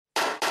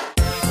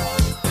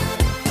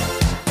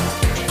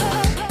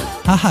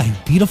Hi,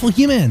 beautiful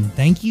human.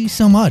 Thank you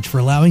so much for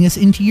allowing us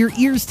into your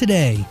ears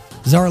today.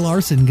 Zara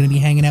Larson going to be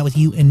hanging out with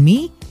you and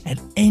me at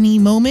any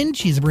moment.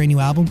 She has a brand new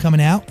album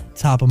coming out,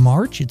 top of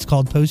March. It's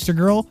called Poster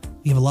Girl.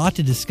 We have a lot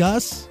to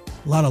discuss.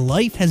 A lot of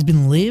life has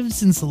been lived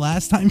since the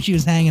last time she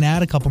was hanging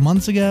out a couple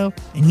months ago.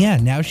 And yeah,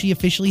 now she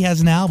officially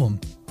has an album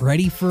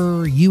ready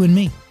for you and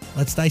me.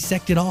 Let's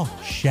dissect it all,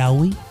 shall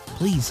we?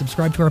 Please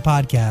subscribe to our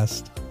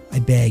podcast. I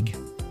beg.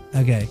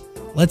 Okay,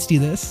 let's do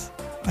this.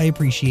 I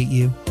appreciate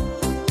you.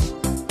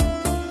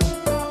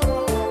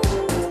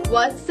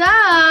 What's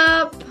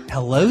up?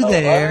 Hello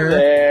there. Hello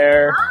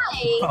there.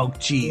 Hi. Oh,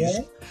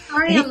 jeez.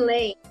 Sorry I'm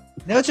late.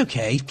 No, it's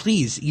okay.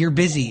 Please, you're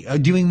busy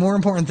doing more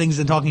important things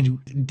than talking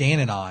to Dan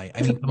and I.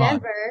 I mean, come on.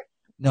 Never.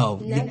 No,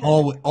 Never.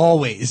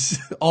 always.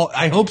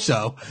 I hope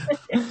so.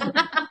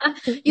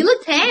 You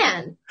look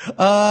tan.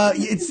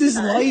 It's this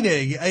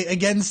lighting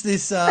against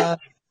this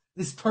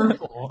this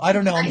purple. I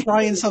don't know. I'm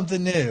trying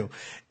something new.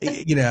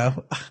 You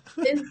know,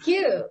 It's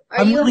cute. Are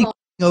I'm you really home?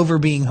 over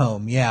being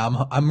home. Yeah,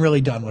 I'm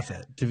really done with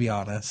it, to be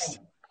honest.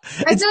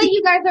 I feel like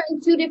you guys are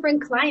in two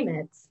different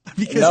climates.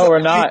 Because No, we're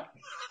not.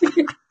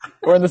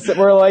 We're Why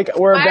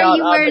are about.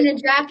 you wearing a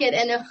jacket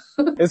and a...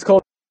 It's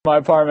cold in my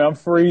apartment. I'm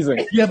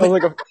freezing. Yeah, but-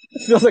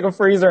 It feels like a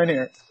freezer in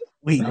here.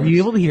 Wait, were you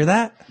able to hear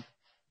that?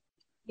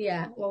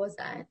 Yeah, what was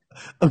that?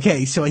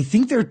 Okay, so I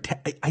think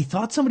I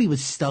thought somebody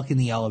was stuck in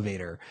the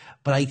elevator,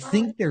 but I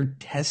think they're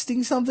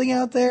testing something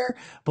out there.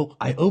 But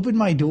I opened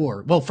my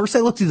door. Well, first I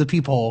looked through the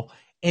peephole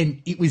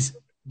and it was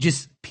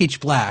just pitch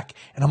black.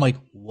 And I'm like,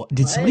 what?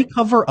 Did somebody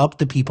cover up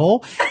the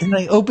peephole? And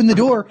I opened the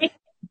door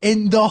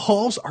and the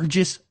halls are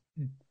just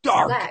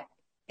dark. Black.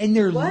 And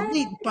they're What?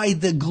 lit by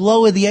the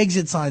glow of the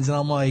exit signs. And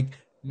I'm like,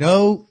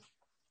 no,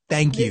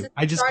 thank This you. is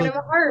I the just start clicked.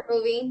 of a horror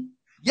movie.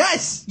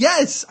 Yes.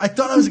 I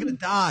thought I was going to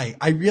die.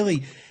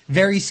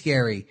 Very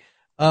scary.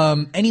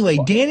 Anyway,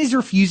 Dan is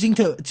refusing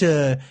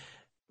to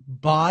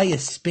buy a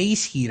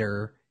space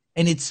heater,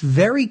 and it's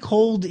very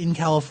cold in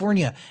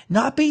California.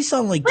 Not based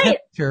on like Wait.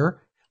 temperature,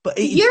 but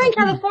You're in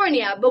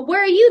California, but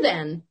where are you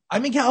then?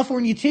 I'm in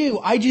California too.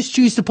 I just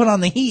choose to put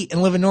on the heat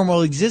and live a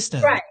normal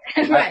existence.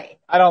 Right, right.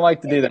 I don't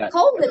like to do It's that.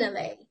 cold in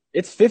LA.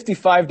 It's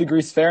 55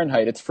 degrees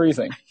Fahrenheit. It's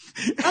freezing.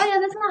 Oh yeah,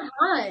 that's not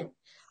hot.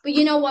 But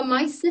you know what?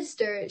 My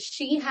sister,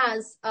 she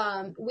has,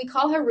 we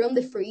call her room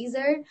the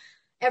freezer.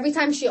 Every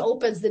time she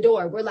opens the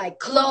door, we're like,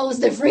 close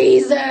the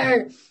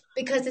freezer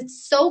because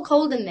it's so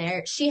cold in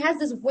there. She has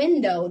this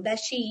window that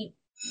she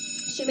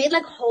made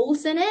like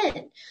holes in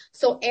it.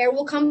 So air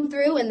will come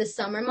through in the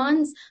summer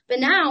months. But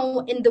now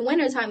in the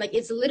wintertime, like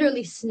it's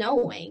literally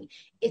snowing.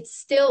 It's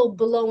still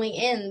blowing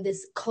in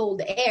this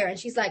cold air. And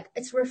she's like,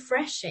 it's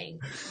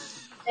refreshing.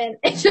 And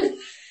it's just,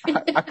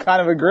 I kind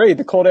of agree.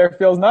 The cold air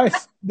feels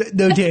nice.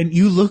 No, Dan,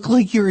 you look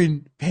like you're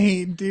in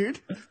pain, dude.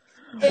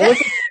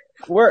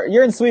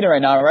 You're in Sweden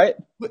right now, right?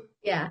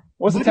 yeah.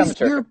 What's the What is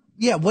temperature?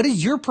 what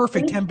is your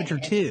perfect temperature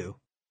too?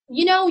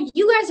 You know,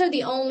 you guys are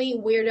the only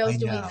weirdos I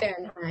doing know.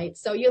 Fahrenheit.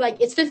 So you're like,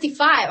 it's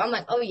 55. I'm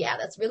like, oh yeah,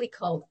 that's really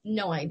cold.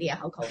 No idea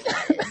how cold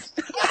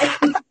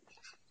that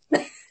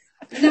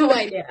is. No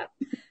idea.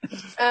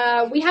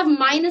 We have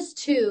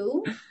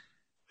 -2.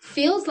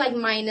 Feels like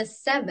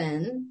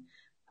 -7,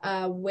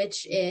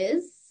 which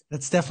is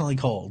That's definitely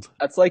cold.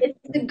 That's like,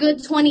 it's a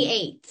good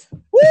 28.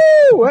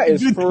 woo! That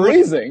is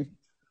freezing.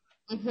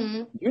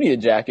 hmm You need a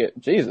jacket.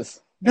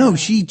 Jesus. No,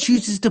 she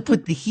chooses to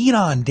put the heat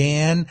on,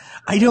 Dan.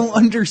 I don't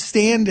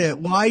understand it.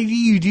 Why do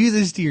you do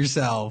this to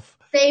yourself?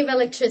 Save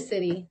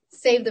electricity.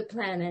 Save the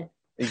planet.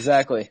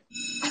 Exactly.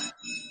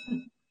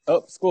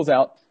 Oh, school's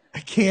out. I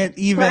can't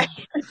even. Right.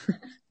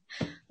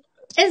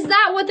 Is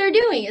that what they're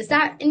doing? Is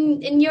that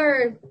in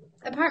your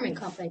apartment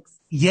complex?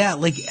 Yeah,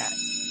 like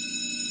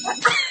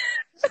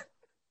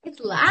It's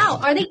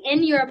loud. Are they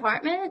in your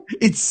apartment?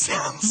 it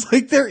sounds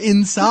like they're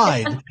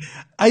inside.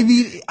 I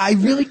mean, I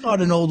really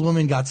thought an old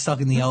woman got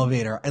stuck in the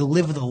elevator. I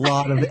live with a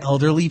lot of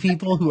elderly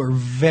people who are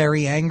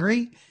very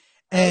angry.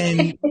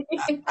 And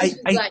She's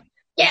like,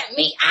 get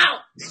me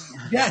out.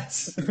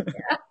 yes.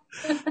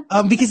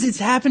 Because it's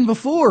happened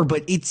before,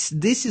 but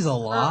this is a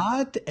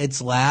lot.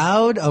 It's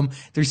loud.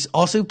 There's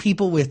also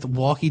people with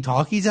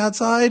walkie-talkies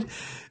outside.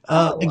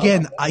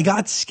 Again, I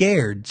got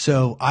scared,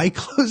 so I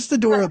closed the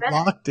door and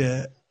locked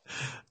it.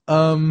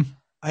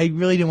 I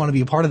really didn't want to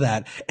be a part of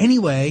that.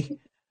 Anyway,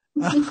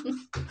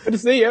 Good to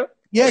see you.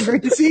 yeah,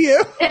 great to see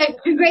you.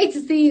 Great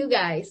to see you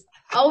guys.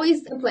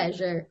 Always a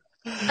pleasure.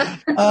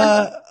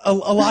 A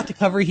lot to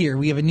cover here.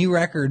 We have a new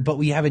record, but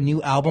we have a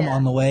new album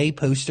on the way,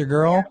 Poster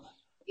Girl.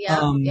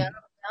 Yeah.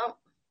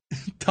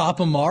 Top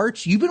of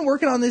March. You've been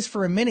working on this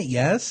for a minute,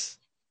 yes?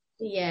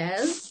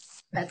 Yes,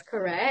 that's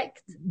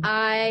correct.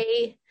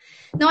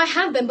 No, I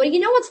have been, but you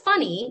know what's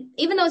funny?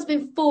 Even though it's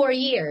been 4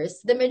 years,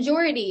 the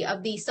majority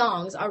of these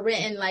songs are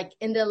written like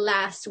in the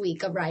last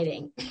week of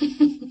writing.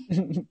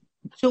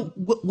 So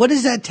what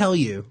does that tell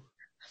you?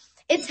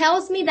 It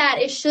tells me that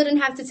it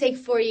shouldn't have to take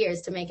 4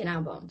 years to make an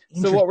album.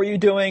 So what were you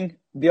doing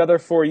the other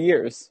 4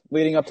 years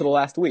leading up to the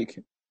last week?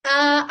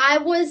 I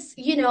was,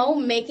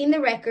 making the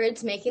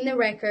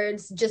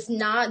records, just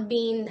not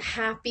being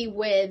happy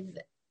with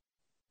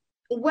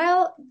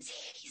Well,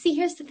 see,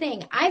 here's the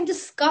thing. I've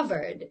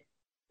discovered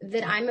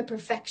that I'm a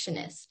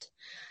perfectionist,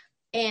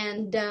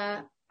 and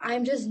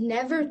I'm just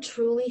never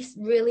truly,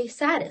 really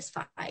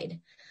satisfied.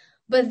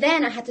 But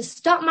then I had to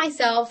stop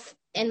myself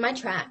in my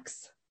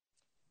tracks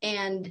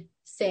and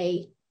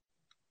say,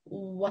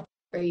 what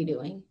are you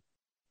doing?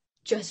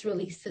 Just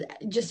release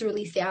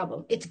the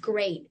album. It's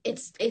great.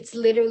 It's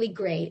literally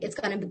great.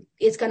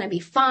 It's gonna be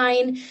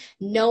fine.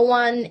 No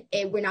one,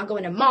 we're not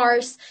going to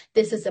Mars.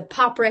 This is a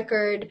pop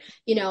record.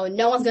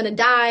 No one's gonna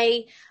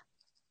die.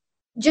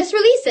 Just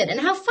release it and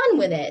have fun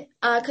with it.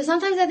 Because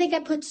sometimes I think I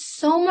put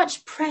so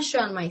much pressure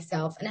on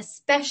myself, and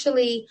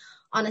especially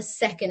on a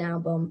second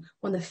album,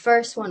 when the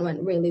first one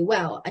went really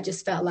well, I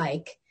just felt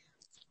like,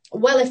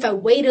 well, if I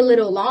wait a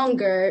little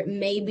longer,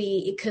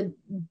 maybe it could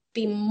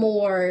be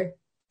more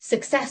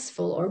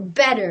successful or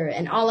better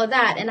and all of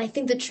that. And I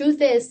think the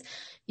truth is,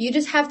 you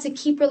just have to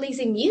keep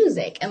releasing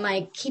music and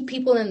like keep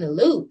people in the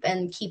loop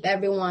and keep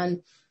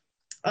everyone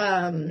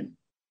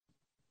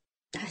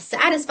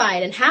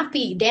satisfied and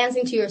happy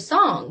dancing to your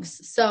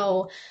songs.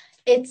 So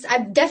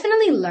I've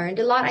definitely learned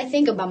a lot, I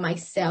think, about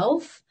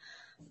myself,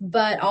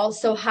 but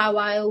also how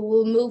I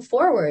will move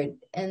forward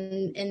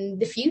in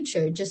the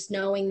future. Just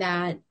knowing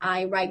that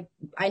I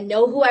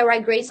know who I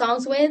write great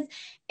songs with,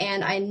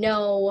 and I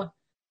know,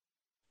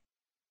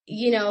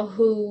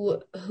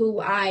 who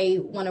I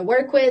want to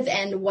work with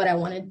and what I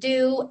want to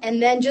do,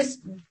 and then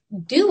just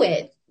do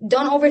it.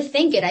 Don't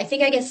overthink it. I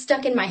think I get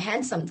stuck in my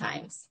head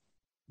sometimes.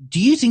 Do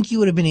you think you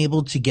would have been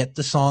able to get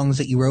the songs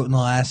that you wrote in the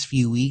last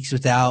few weeks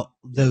without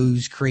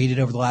those created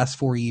over the last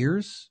 4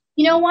 years?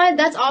 You know what?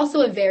 That's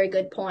also a very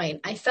good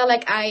point. I felt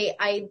like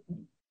I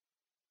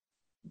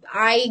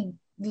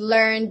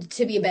learned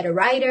to be a better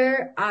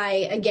writer.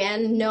 I,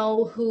 again,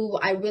 know who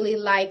I really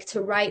like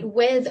to write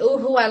with, or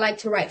who I like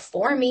to write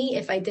for me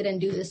if I didn't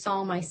do the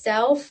song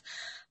myself.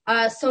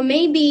 So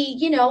maybe,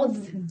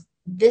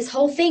 this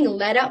whole thing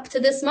led up to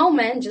this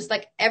moment, just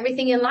like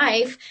everything in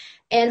life.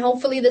 And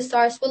hopefully the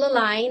stars will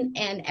align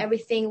and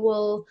everything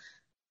will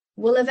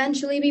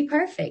eventually be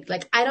perfect.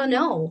 Like, I don't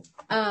know.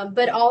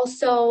 But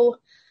also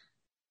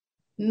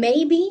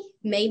maybe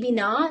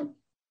not.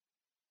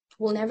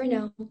 We'll never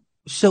know.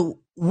 So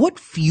what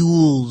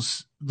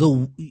fuels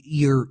your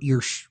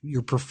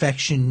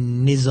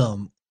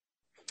perfectionism?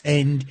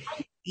 And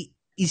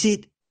is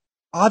it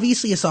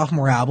obviously a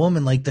sophomore album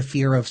and like the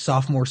fear of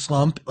sophomore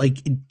slump,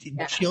 like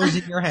it chills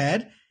in your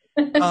head?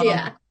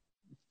 Yeah.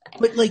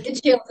 But like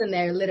it chills in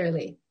there,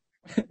 literally.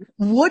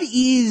 What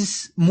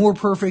is more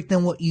perfect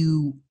than what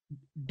you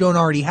don't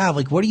already have?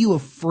 Like, what are you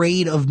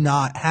afraid of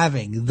not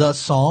having? The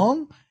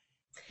song?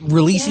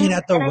 Releasing it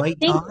at the right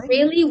time?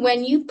 Really,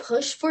 when you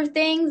push for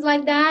things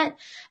like that,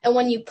 and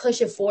when you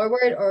push it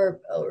forward or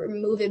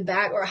move it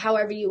back, or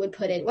however you would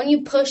put it, when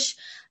you push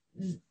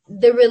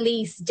the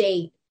release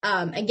date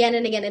again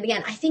and again and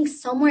again, I think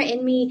somewhere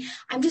in me,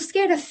 I'm just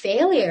scared of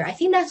failure. I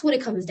think that's what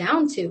it comes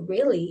down to,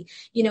 really.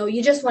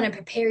 You just want to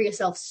prepare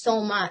yourself so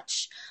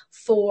much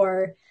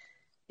for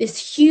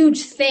this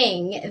huge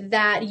thing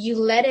that you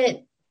let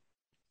it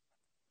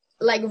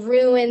like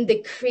ruin the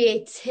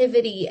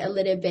creativity a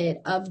little bit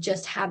of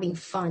just having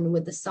fun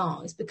with the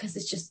songs, because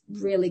it's just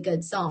really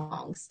good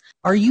songs.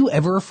 Are you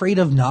ever afraid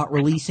of not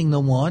releasing the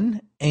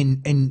one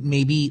and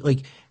maybe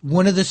like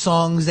one of the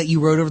songs that you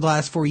wrote over the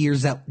last 4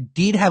 years that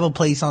did have a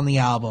place on the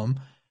album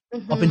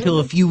up until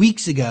a few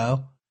weeks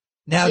ago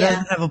now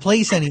doesn't have a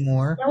place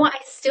anymore? You know what? I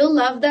still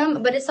love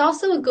them, but it's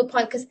also a good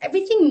point because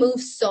everything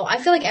moves I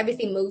feel like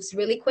everything moves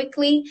really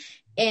quickly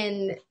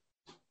in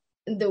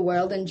the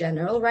world in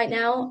general right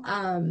now.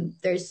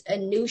 There's a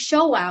new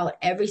show out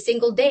every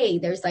single day.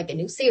 There's like a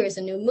new series,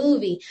 a new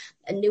movie,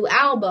 a new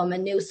album,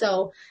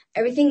 so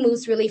everything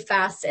moves really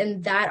fast,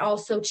 and that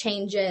also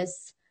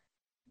changes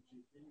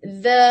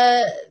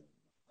the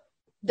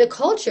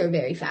culture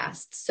very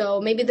fast. So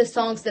maybe the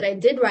songs that I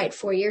did write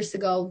 4 years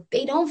ago,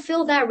 they don't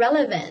feel that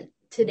relevant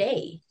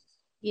today,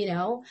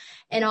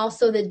 and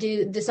also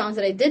the songs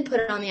that I did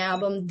put on the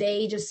album,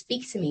 they just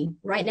speak to me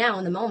right now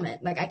in the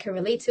moment. Like, I can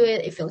relate to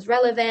it. It feels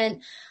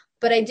relevant.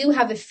 But I do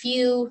have a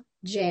few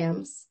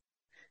jams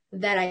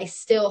that I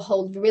still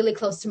hold really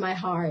close to my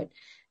heart,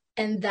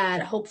 and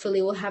that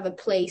hopefully will have a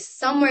place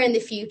somewhere in the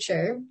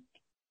future.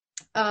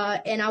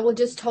 And I will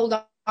just hold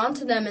on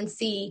to them and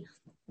see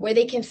where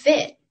they can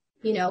fit,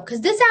 because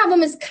this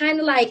album is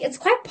kind of like, it's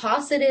quite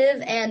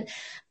positive and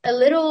a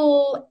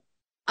little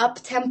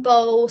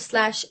up-tempo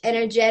 /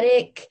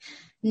 energetic,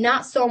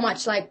 not so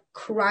much like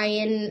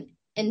crying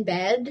in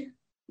bed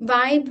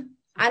vibe.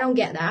 I don't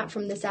get that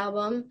from this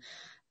album.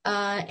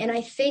 And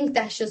I think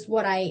that's just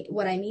what I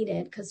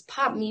needed, because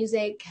pop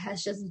music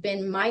has just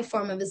been my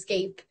form of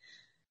escape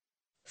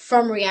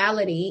from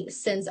reality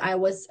since I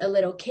was a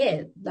little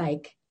kid.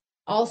 Like,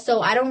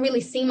 also, I don't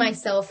really see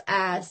myself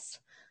as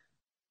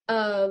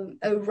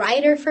a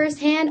writer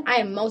firsthand. I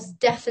am most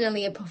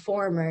definitely a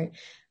performer.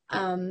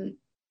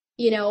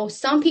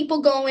 Some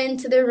people go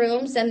into their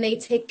rooms and they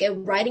take a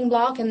writing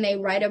block and they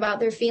write about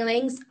their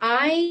feelings.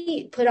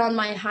 I put on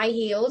my high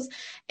heels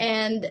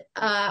and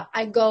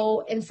I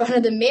go in front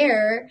of the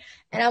mirror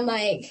and I'm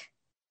like,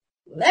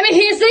 let me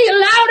hear you sing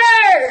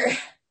louder.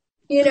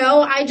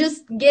 I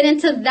just get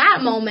into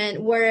that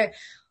moment where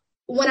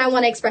when I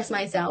want to express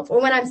myself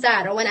or when I'm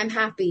sad or when I'm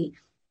happy.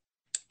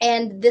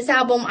 And this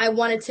album, I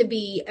wanted to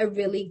be a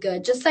really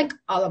good, just like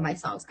all of my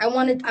songs. I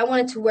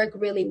wanted to work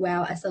really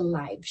well as a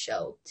live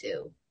show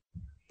too.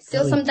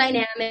 Still some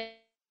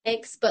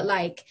dynamics, but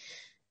like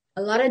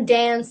a lot of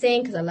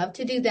dancing because I love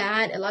to do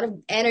that. A lot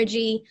of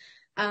energy.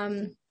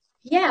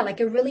 Like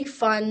a really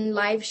fun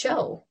live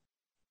show.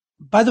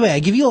 By the way, I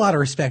give you a lot of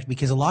respect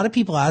because a lot of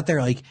people out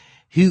there like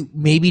who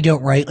maybe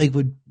don't write like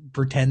would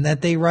pretend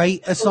that they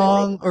write a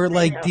song or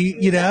like do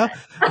you know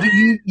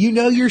you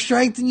know your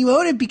strength and you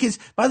own it because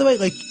by the way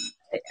like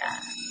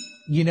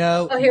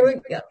oh, here we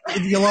go.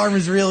 The alarm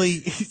is really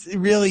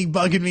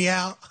bugging me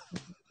out.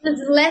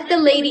 Just let the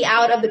lady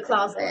out of the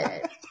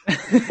closet.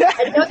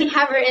 I know you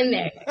have her in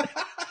there.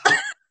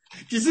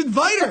 Just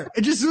invite her.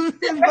 Just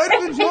invite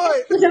her to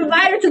join. Just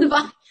invite her to the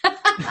bar.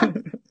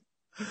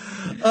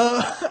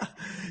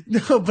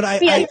 No, but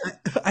I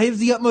have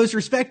the utmost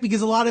respect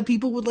because a lot of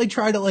people would like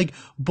try to like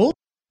bull,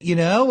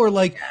 or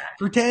like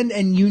pretend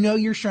and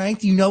your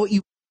strength, what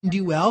you can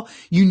do well,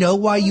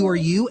 why you are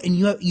you, and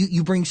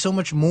you bring so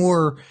much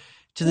more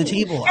to the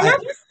table. And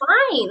that's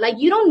fine. Like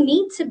you don't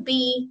need to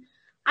be.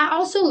 I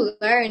also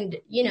learned,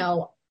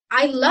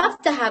 I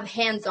love to have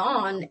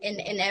hands-on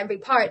in every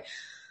part,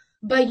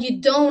 but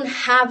you don't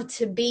have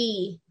to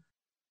be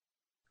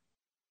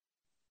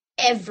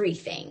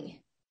everything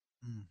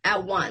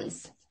at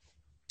once.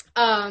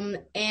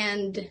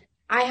 And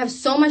I have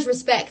so much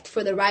respect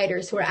for the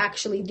writers who are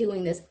actually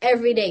doing this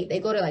every day. They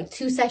go to like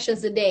 2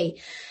 sessions a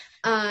day,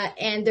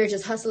 and they're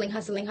just hustling.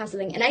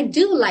 And I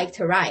do like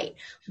to write,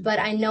 but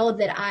I know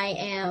that I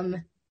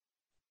am,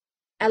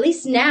 at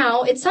least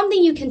now, it's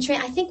something you can train.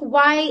 I think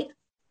why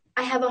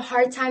I have a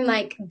hard time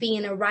like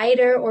being a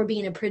writer or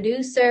being a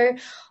producer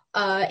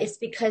is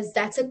because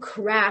that's a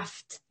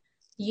craft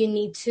you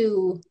need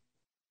to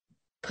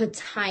put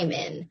time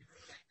in.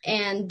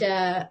 And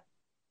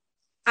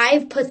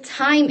I've put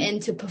time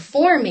into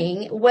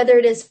performing, whether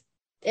it is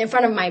in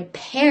front of my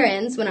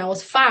parents when I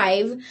was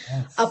 5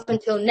 up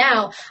until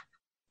now.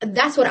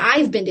 That's what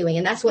I've been doing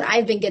and that's what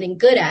I've been getting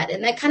good at.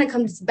 And that kind of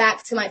comes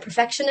back to my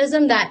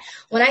perfectionism that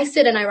when I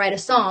sit and I write a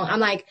song,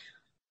 I'm like,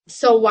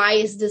 so why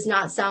is this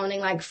not sounding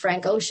like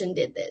Frank Ocean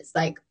did this?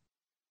 Like,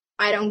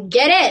 I don't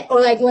get it.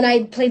 Or like when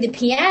I play the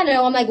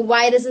piano, I'm like,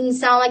 why doesn't it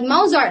sound like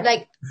Mozart?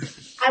 Like,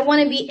 I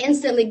want to be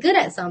instantly good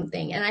at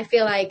something. And I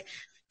feel like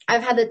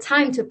I've had the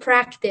time to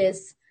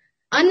practice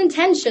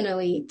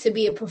unintentionally to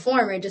be a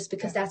performer just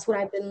because that's what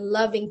I've been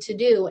loving to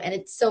do. And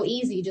it's so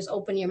easy. You just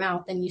open your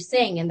mouth and you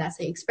sing and that's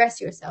how you express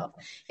yourself.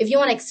 If you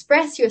want to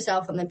express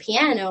yourself on the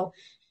piano,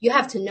 you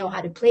have to know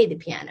how to play the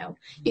piano.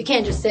 You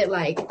can't just sit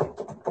like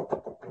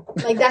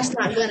that's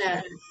not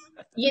gonna,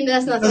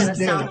 that's not gonna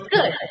sound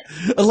good.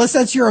 Unless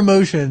that's your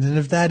emotions. And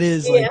if that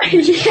is like,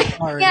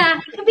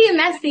 yeah,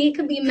 it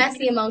could be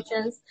messy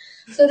emotions.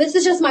 So this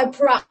is just my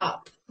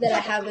prop that I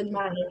have in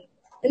my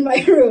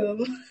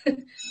room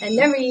and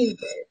never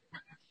used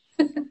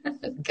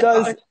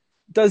it.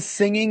 Does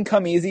singing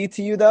come easy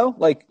to you though?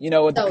 Like,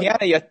 with the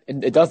piano,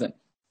 it doesn't.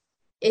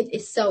 It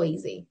is so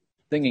easy.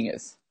 Singing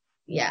is.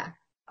 Yeah,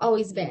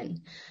 always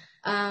been.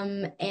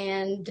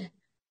 And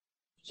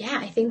yeah,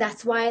 I think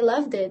that's why I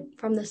loved it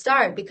from the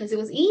start because it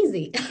was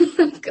easy.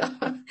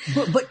 God.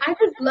 But I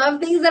just love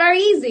things that are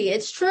easy.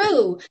 It's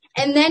true.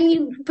 And then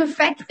you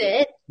perfect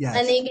it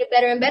and then you get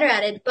better and better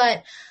at it.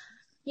 But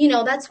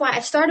that's why I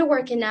started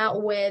working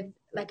out with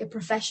like a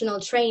professional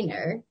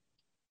trainer.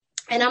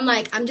 And I'm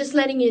like, I'm just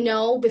letting you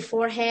know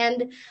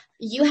beforehand,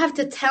 you have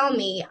to tell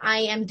me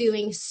I am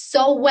doing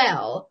so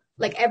well,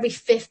 like every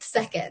 5th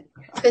second.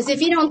 Because if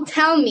you don't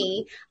tell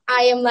me,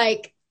 I am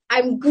like,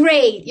 I'm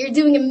great, you're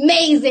doing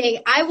amazing,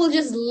 I will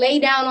just lay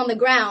down on the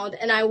ground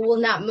and I will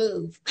not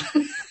move.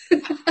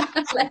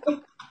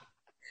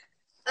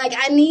 Like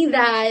I need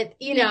that,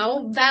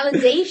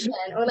 validation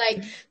or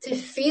like to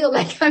feel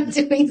like I'm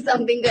doing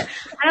something good.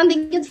 I don't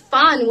think it's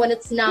fun when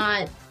it's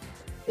not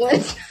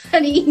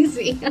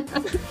easy.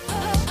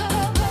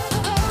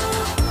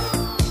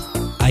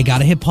 I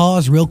gotta hit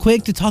pause real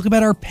quick to talk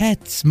about our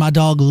pets. My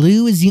dog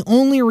Lou is the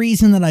only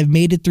reason that I've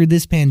made it through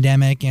this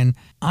pandemic, and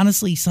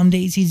honestly, some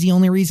days he's the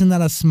only reason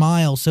that I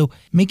smile. So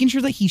making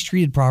sure that he's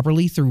treated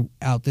properly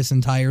throughout this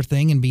entire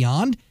thing and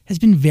beyond has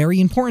been very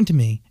important to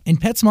me,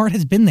 and PetSmart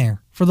has been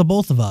there for the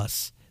both of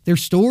us. Their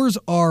stores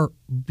are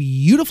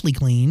beautifully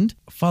cleaned,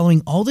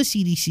 following all the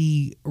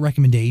CDC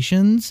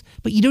recommendations,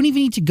 but you don't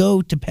even need to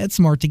go to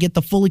PetSmart to get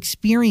the full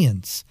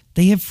experience.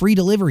 They have free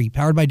delivery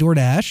powered by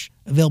DoorDash,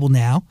 available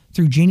now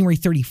through January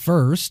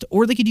 31st,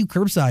 or they could do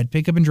curbside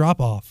pickup and drop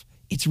off.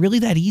 It's really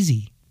that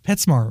easy.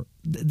 PetSmart,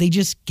 they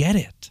just get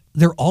it.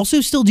 They're also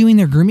still doing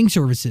their grooming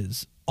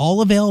services,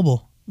 all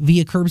available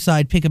via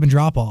curbside pickup and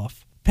drop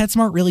off.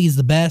 PetSmart really is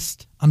the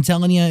best. I'm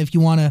telling you, if you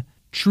want to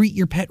treat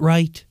your pet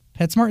right,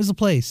 PetSmart is a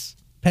place.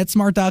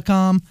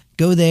 PetSmart.com.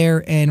 Go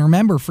there, and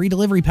remember, free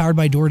delivery powered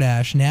by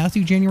DoorDash now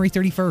through January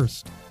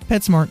 31st.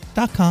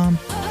 PetSmart.com.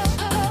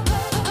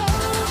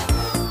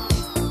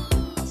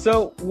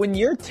 So when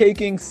you're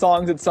taking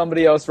songs that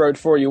somebody else wrote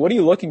for you, what are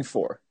you looking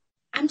for?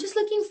 I'm just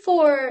looking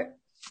for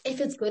if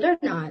it's good or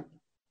not.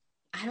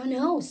 I don't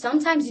know.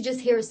 Sometimes you just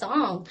hear a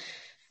song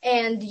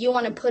and you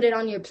want to put it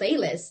on your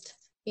playlist.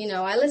 You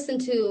know, I listen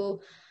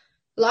to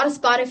a lot of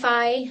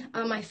Spotify,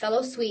 my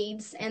fellow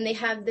Swedes, and they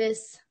have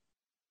this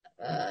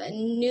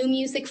New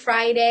Music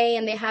Friday,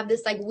 and they have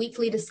this like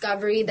weekly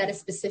discovery that is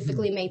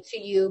specifically made to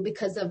you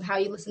because of how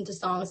you listen to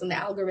songs and the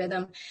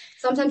algorithm.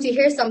 Sometimes you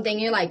hear something,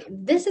 you're like,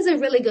 this is a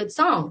really good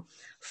song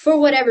for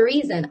whatever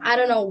reason. I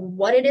don't know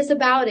what it is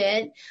about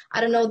it. I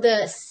don't know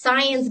the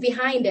science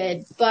behind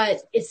it,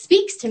 but it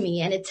speaks to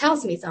me and it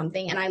tells me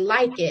something and I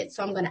like it.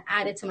 So I'm going to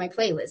add it to my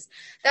playlist.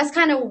 That's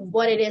kind of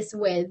what it is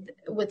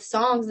with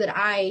songs that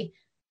I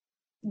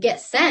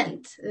get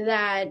sent,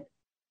 that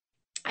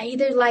I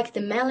either like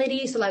the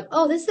melody, so like,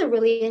 oh, this is a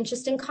really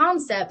interesting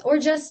concept, or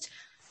just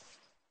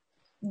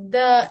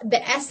the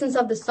essence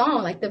of the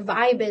song, like the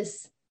vibe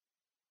is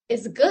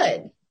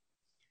good.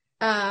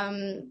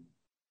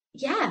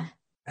 Yeah.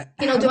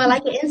 You know, do I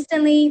like it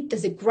instantly?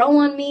 Does it grow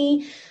on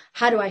me?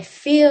 How do I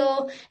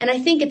feel? And I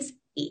think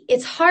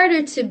it's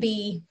harder to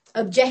be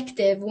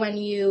objective when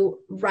you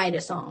write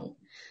a song,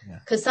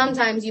 because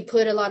sometimes you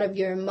put a lot of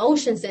your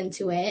emotions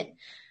into it,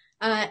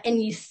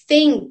 and you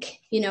think,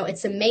 you know,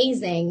 it's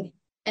amazing.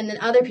 And then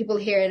other people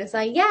hear it and it's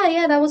like,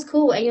 yeah, that was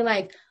cool. And you're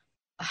like,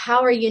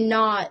 how are you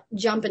not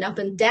jumping up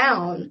and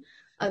down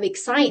of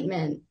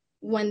excitement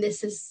when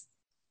this is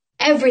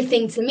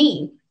everything to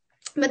me?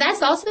 But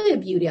that's also the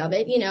beauty of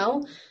it, you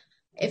know.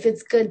 If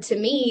it's good to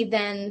me,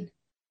 then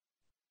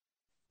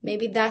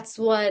maybe that's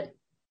what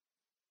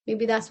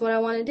I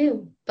want to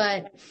do.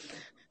 But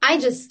I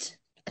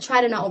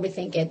try to not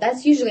overthink it.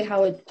 That's usually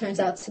how it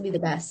turns out to be the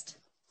best.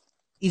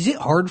 Is it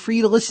hard for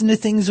you to listen to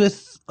things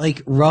with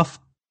like rough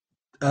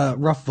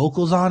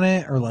vocals on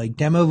it, or like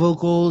demo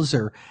vocals,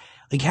 or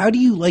like how do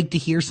you like to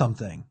hear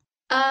something?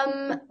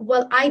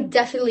 Well, I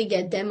definitely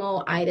get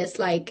demo-itis.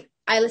 Like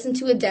I listen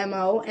to a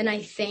demo and I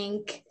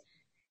think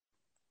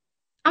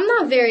I'm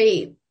not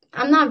very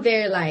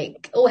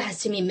like, oh, it has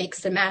to be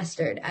mixed and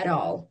mastered at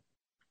all.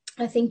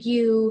 I think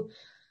if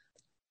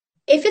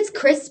it's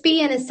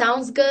crispy and it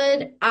sounds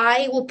good,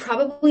 I will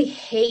probably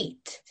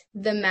hate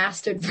the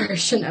mastered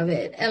version of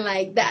it and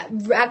like that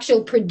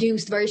actual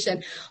produced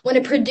version. When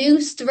a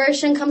produced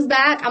version comes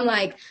back, I'm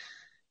like,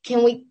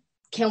 can we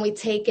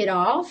take it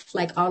off,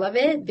 like all of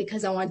it,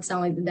 because I want to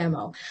sound like the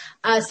demo.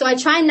 So I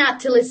try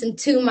not to listen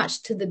too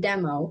much to the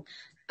demo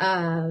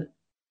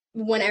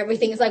when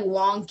everything is like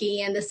wonky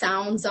and the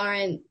sounds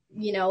aren't,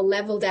 you know,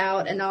 leveled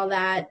out and all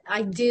that.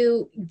 I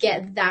do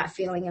get that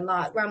feeling a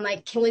lot where I'm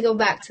like, can we go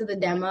back to the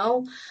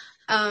demo?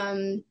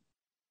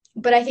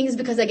 But I think it's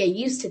because I get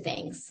used to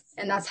things,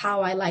 and that's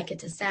how I like it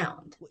to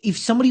sound. If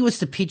somebody was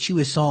to pitch you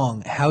a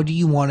song, how do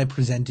you want it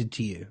presented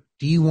to you?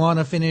 Do you want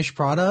a finished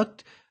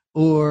product,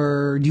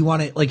 or do you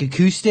want it like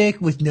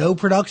acoustic with no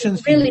production?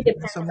 It really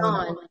depends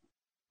on.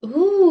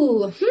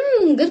 Ooh,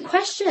 good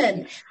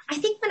question. I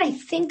think when I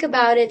think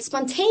about it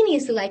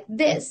spontaneously like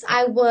this,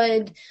 I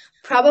would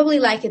probably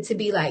like it to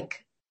be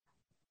like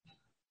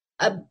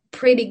a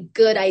pretty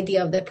good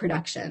idea of the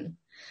production.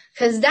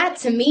 Because that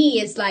to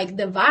me is like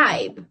the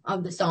vibe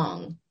of the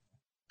song.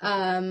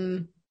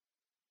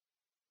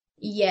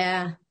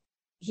 Yeah,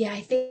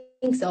 I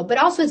think so. But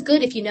also it's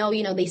good if you know,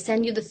 they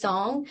send you the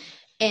song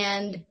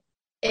and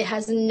it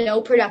has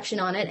no production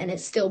on it and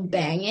it's still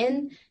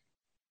banging.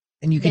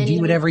 And you can do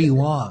whatever you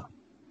want.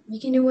 You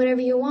can do whatever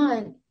you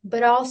want.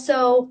 But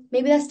also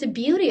maybe that's the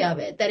beauty of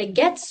it, that it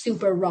gets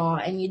super raw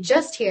and you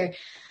just hear,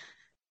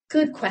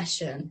 good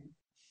question.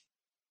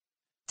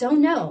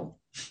 Don't know.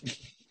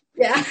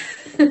 Yeah.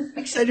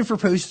 Excited for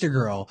Poster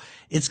Girl.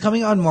 It's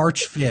coming on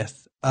March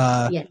 5th.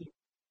 Yeah.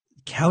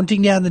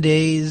 Counting down the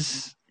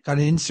days. Got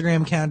an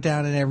Instagram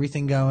countdown and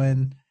everything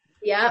going.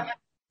 Yeah.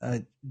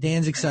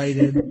 Dan's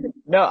excited.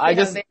 No,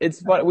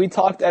 it's fun. We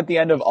talked at the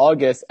end of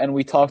August and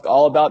we talked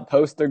all about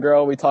Poster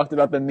Girl. We talked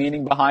about the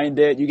meaning behind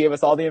it. You gave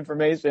us all the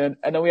information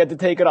and then we had to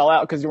take it all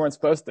out because you weren't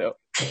supposed to.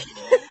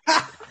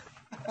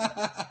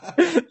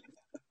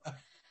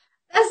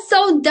 That's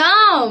so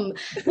dumb.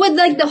 With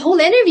like the whole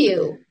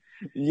interview.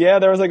 Yeah,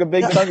 there was like a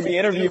big chunk of the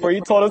interview where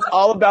you told us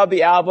all about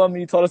the album,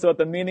 you told us about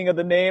the meaning of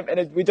the name,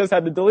 and we just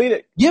had to delete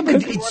it. Yeah, but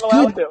it's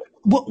good.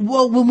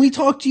 Well, when we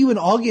talked to you in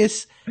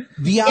August,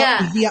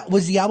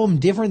 was the album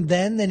different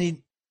then than it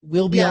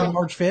will be on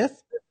March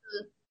 5th?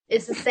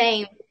 It's the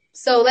same.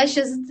 So let's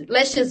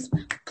just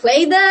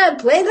play the.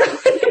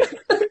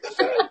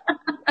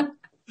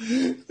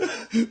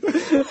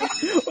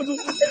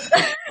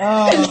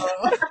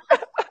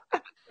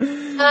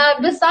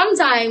 But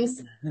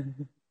sometimes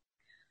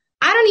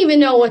I don't even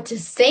know what to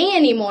say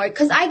anymore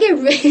because I get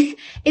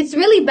it's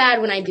really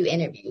bad when I do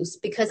interviews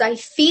because I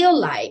feel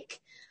like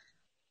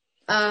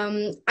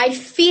in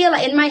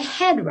my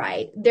head,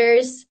 right,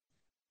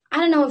 I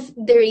don't know if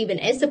there even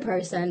is a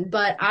person,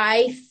 but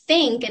I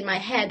think in my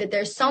head that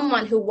there's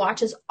someone who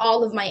watches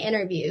all of my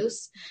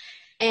interviews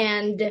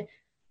and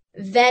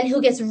then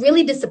who gets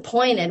really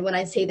disappointed when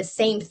I say the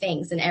same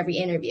things in every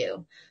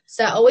interview.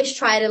 So I always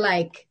try to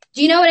like,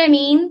 do you know what I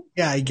mean?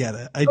 Yeah, I get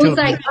it. It's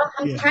like, oh,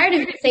 I'm tired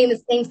of you saying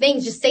the same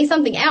things. Just say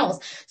something else.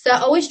 So I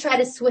always try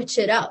to switch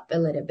it up a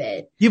little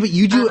bit. Yeah, but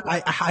you do.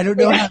 I don't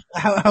know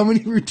how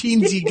many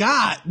routines you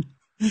got.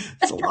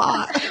 It's a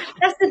lot.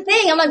 That's the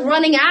thing. I'm like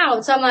running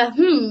out. So I'm like,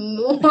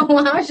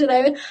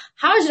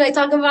 how should I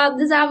talk about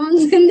this album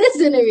in this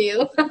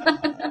interview?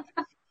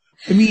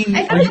 I mean,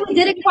 I feel like we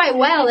did it quite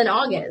well in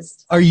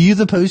August. Are you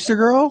the poster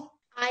girl?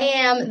 I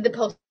am the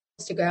poster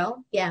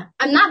girl. Yeah.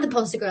 I'm not the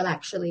poster girl,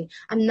 actually.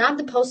 I'm not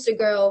the poster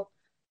girl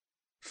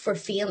for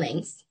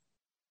feelings,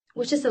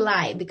 which is a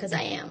lie because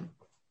I am.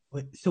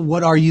 So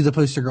what are you the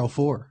poster girl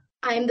for?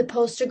 I'm the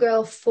poster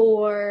girl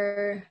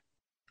for,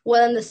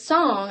 well, in the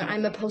song,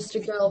 I'm a poster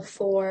girl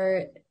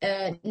for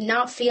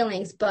not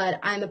feelings,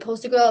 but I'm a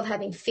poster girl of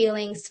having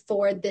feelings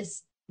for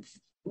this.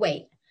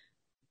 Wait.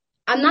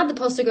 I'm not the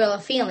poster girl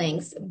of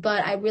feelings,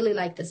 but I really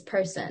like this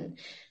person.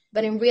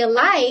 But in real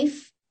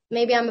life,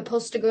 maybe I'm a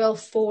poster girl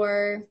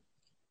for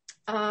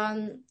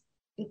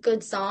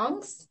good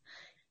songs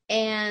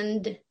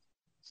and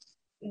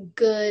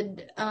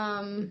good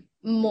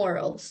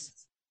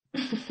morals.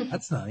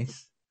 That's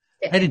nice.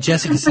 I had a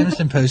Jessica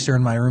Simpson poster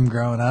in my room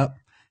growing up.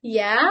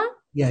 Yeah?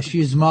 Yeah, she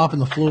was mopping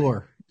the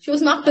floor. She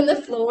was mopping the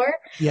floor?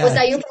 Yeah. Was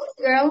that your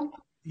poster girl?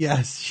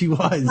 Yes, she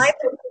was. My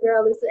poster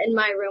girl in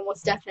my room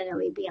was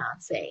definitely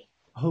Beyonce.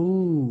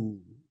 Oh.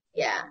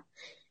 Yeah.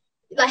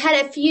 I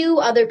had a few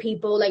other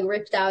people like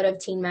ripped out of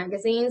teen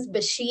magazines,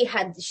 but she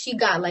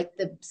got like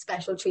the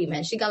special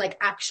treatment. She got like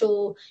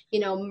actual,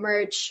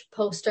 merch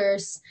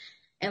posters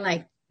and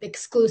like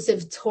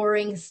exclusive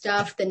touring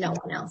stuff that no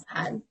one else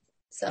had.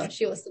 So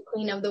she was the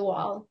queen of the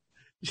wall.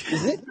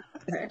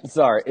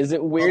 Is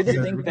it weird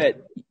to think that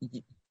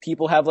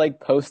people have like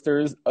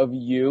posters of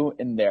you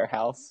in their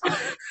house?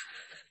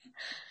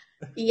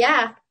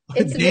 Yeah.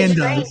 It's a bit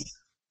strange.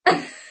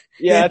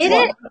 Yeah,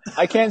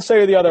 I can't show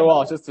you the other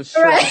wall. It's just a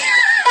shirt. Right.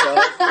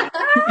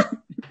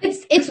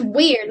 It's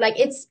weird. Like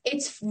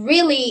it's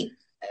really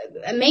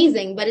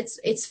amazing, but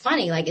it's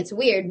funny. Like it's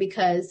weird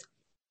because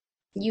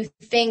you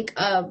think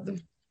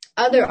of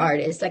other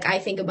artists. Like I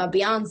think about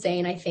Beyonce,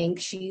 and I think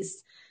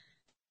she's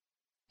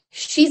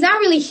not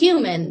really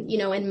human.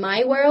 In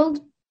my world,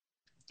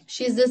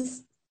 she's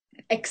this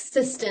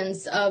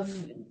existence of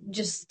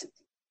just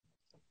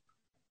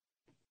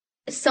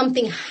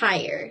something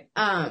higher.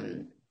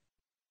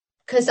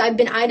 Because I've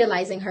been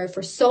idolizing her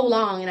for so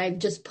long and I've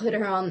just put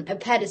her on a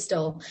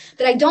pedestal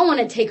that I don't want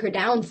to take her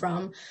down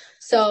from.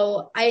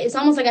 So it's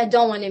almost like I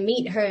don't want to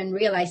meet her and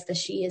realize that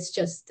she is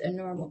just a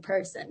normal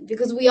person,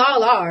 because we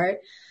all are.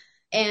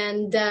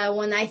 And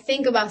when I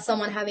think about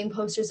someone having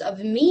posters of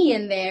me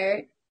in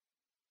there,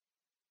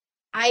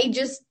 I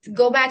just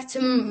go back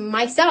to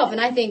myself and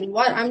I think,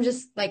 what? I'm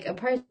just like a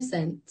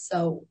person.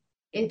 So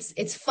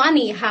it's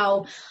funny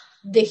how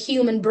the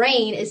human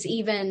brain is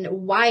even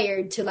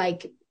wired to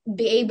like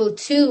be able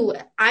to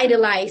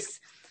idolize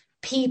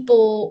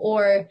people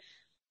or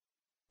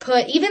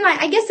put even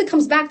like, I guess it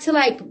comes back to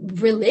like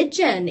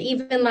religion,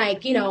 even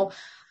like,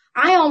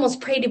 I almost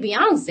pray to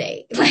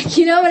Beyonce, like,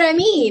 you know what I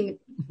mean?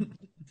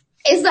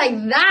 It's like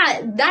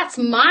that's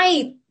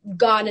my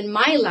God in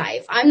my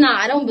life. I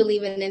don't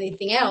believe in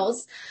anything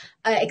else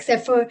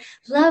except for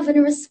love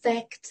and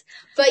respect.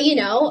 But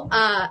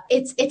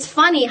it's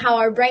funny how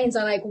our brains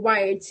are like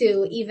wired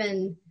to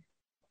even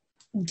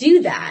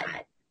do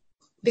that.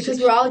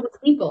 Because we're all good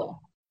people.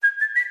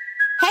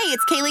 Hey,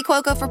 it's Kaylee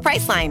Cuoco for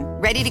Priceline.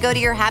 Ready to go to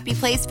your happy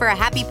place for a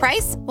happy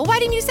price? Well, why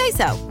didn't you say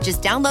so?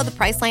 Just download the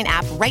Priceline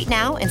app right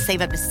now and save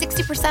up to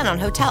 60% on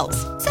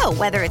hotels. So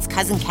whether it's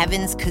Cousin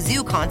Kevin's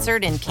Kazoo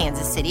Concert in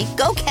Kansas City,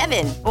 go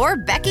Kevin, or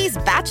Becky's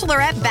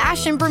Bachelorette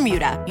Bash in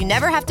Bermuda, you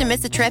never have to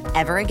miss a trip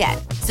ever again.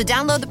 So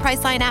download the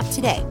Priceline app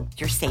today.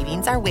 Your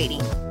savings are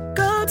waiting.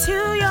 Go to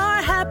your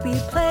happy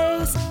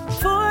place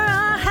for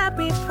a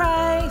happy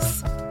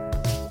price.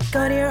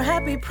 Go to your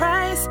happy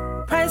price,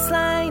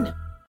 Priceline.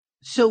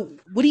 So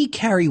what do you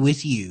carry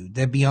with you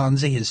that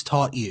Beyonce has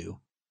taught you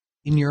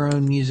in your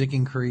own music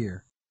and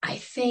career? I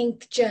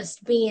think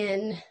just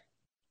being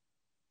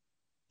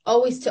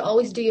always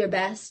do your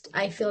best.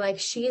 I feel like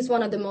she's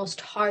one of the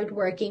most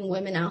hardworking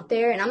women out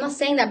there. And I'm not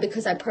saying that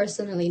because I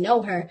personally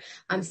know her.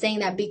 I'm saying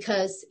that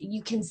because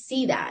you can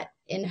see that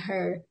in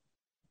her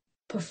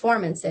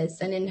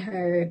performances and in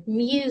her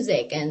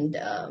music and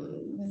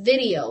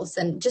videos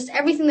and just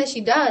everything that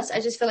she does.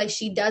 I just feel like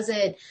she does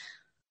it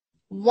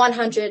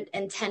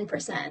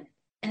 110%.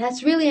 And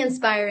that's really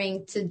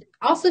inspiring to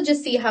also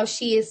just see how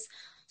she is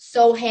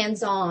so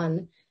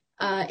hands-on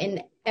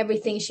in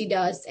everything she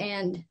does.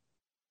 And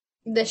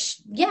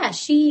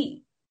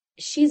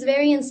she's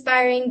very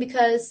inspiring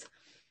because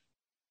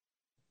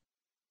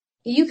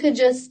you could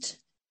just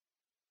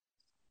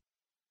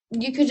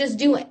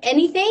do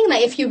anything,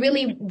 like if you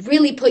really,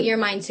 really put your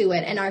mind to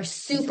it and are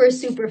super,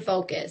 super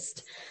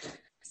focused.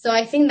 So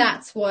I think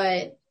that's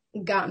what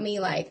got me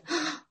like,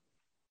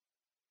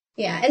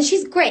 yeah. And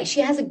she's great.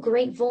 She has a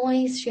great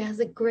voice. She has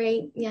a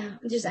great,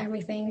 just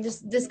everything.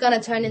 Just this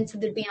gonna turn into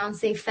the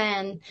Beyonce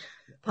fan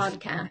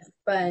podcast,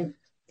 but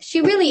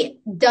she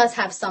really does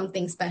have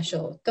something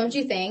special, don't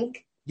you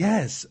think?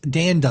 Yes,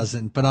 Dan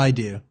doesn't, but I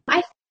do.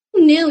 I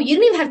knew. You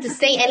didn't even have to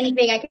say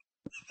anything. I could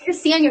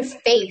just see on your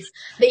face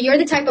that you're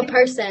the type of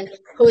person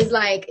who is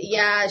like,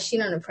 yeah, she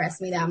don't impress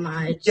me that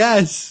much.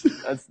 Yes.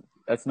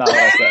 That's not what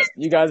I said.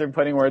 You guys are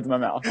putting words in my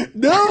mouth.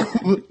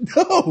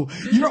 No,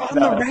 you're on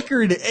the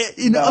record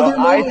in other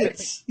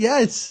moments.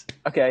 Yes.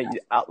 Okay,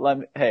 let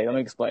me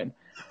explain.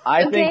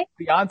 I think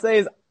Beyonce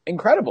is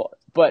incredible,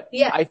 but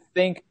I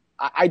think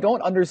I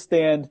don't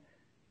understand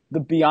the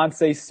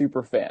Beyonce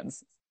super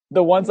fans.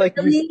 The ones like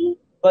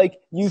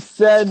you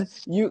said,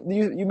 you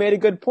made a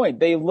good point.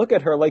 They look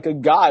at her like a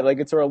god, like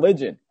it's a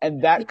religion,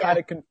 and that kind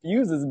of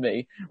confuses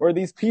me. Where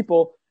these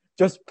people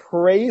just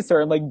praise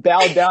her and like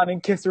bow down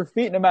and kiss her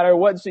feet no matter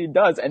what she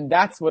does, and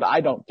that's what I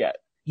don't get.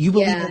 You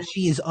believe that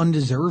she is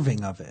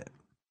undeserving of it.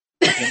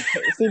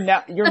 See,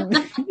 now you're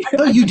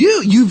No, you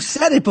do. You've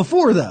said it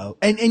before though.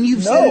 And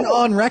you've said it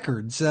on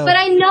record. So but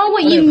I know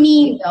what you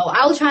mean though.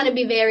 I was trying to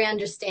be very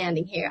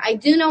understanding here. I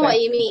do know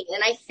what you mean,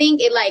 and I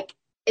think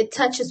it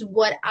touches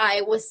what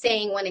I was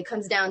saying when it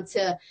comes down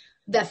to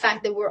the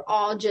fact that we're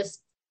all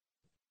just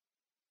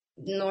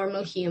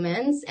normal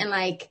humans. And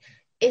like,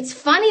 it's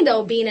funny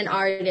though, being an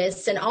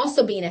artist and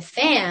also being a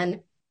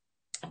fan,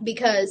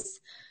 because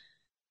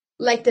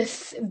like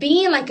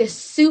being like a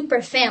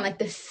super fan, like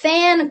the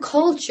fan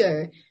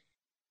culture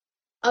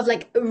of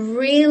like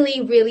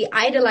really, really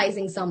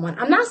idolizing someone.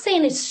 I'm not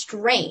saying it's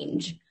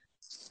strange,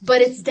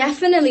 but it's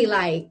definitely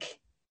like,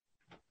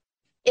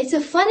 it's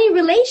a funny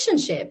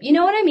relationship. You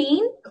know what I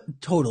mean?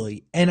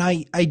 Totally. And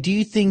I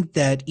do think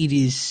that it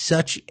is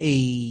such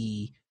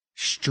a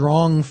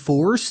strong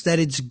force that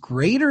it's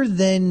greater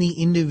than the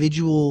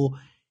individual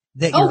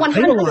that you're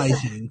 100%.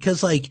 idolizing.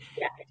 Because like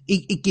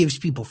it gives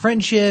people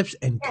friendships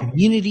and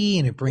community,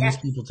 and it brings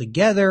people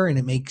together, and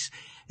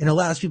it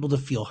allows people to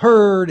feel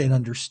heard and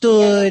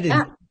understood.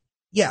 And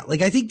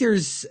like I think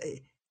there's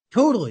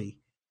totally.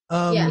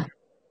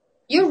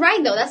 You're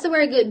right though. That's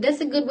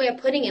a good way of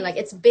putting it. Like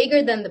it's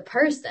bigger than the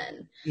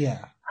person.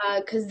 Yeah.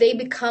 Cause they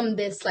become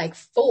this like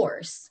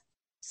force.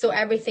 So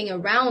everything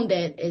around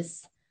it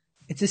is.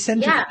 It's a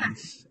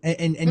centerpiece.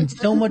 And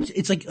so much,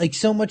 it's like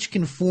so much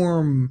can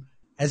form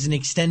as an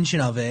extension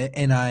of it.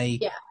 And I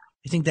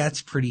think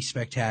that's pretty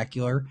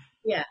spectacular.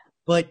 Yeah.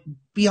 But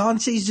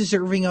Beyonce's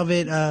deserving of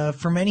it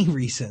for many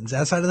reasons.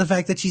 Outside of the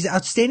fact that she's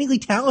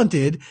outstandingly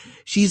talented,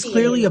 she's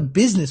clearly a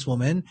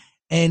businesswoman.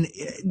 And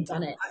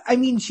I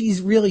mean,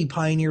 she's really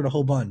pioneered a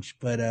whole bunch,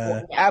 but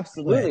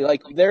absolutely.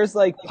 Like there's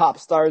like pop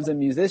stars and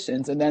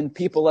musicians, and then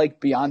people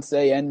like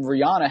Beyonce and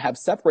Rihanna have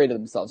separated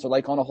themselves. They're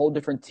like on a whole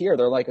different tier.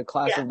 They're like a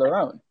class of their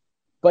own.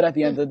 But at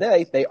the end of the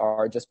day, they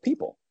are just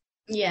people.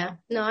 Yeah.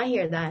 No, I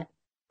hear that.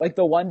 Like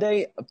the one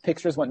day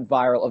pictures went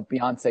viral of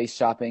Beyonce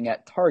shopping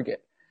at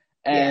Target,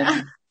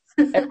 and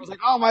everyone's like,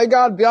 "Oh my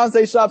God,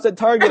 Beyonce shops at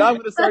Target. I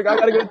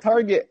gotta go to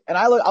Target." And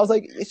I was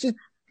like,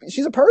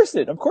 she's a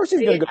person. Of course she's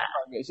going to go to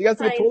Target. She got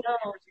to the toilet.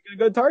 She's going to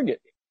go to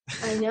Target.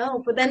 I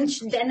know. But then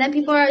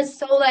people are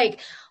so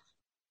like,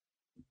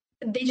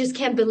 they just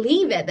can't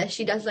believe it that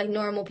she does like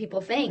normal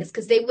people things,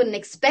 because they wouldn't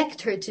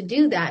expect her to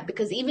do that.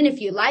 Because even if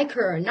you like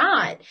her or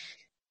not,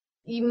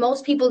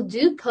 most people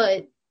do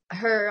put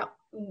her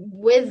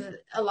with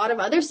a lot of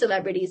other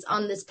celebrities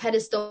on this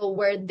pedestal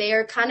where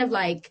they're kind of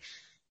like,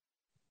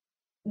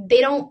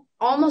 they don't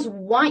almost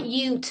want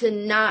you to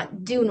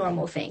not do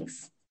normal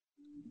things.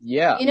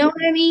 Yeah. You know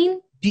what I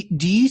mean?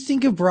 Do you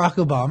think of Barack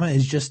Obama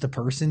as just a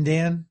person,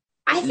 Dan?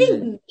 I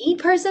think me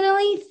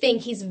personally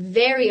think he's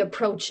very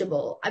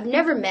approachable. I've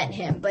never met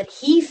him, but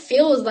he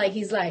feels like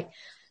he's like,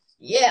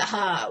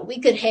 we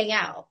could hang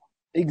out.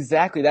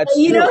 Exactly. That's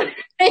you true. know what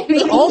I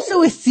mean?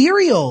 Also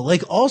ethereal,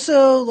 like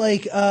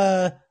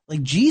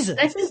Jesus.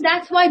 I think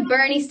that's why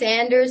Bernie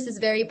Sanders is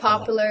very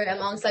popular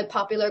amongst like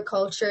popular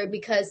culture,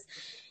 because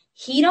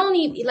he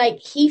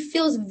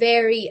feels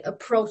very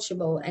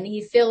approachable, and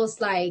he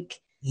feels like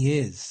he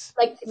is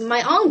like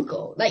my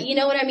uncle. Like, you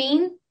know what I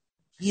mean?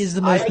 He is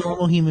the most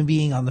normal human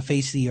being on the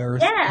face of the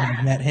earth. Yeah.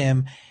 I've met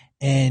him,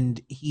 and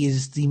he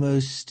is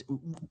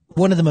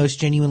one of the most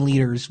genuine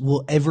leaders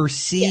we'll ever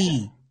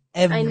see.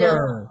 Ever. I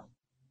know.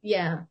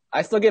 Yeah.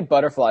 I still get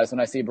butterflies when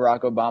I see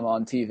Barack Obama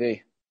on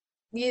TV.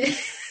 Yeah.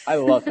 I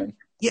love him.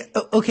 Yeah.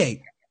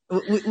 Okay.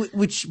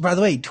 Which, by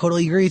the way,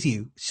 totally agree with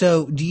you.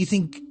 So, do you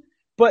think?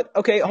 But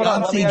okay, hold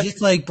on. I'm saying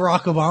just like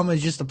Barack Obama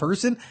is just a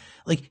person.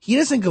 Like he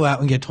doesn't go out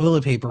and get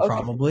toilet paper,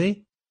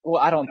 probably. Well,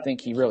 I don't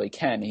think he really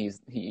can. He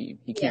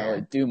can't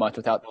really do much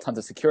without tons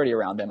of security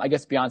around him. I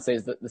guess Beyonce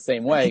is the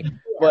same way.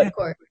 But of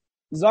course.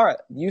 Zara,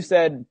 you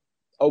said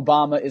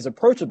Obama is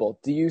approachable.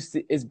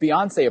 Is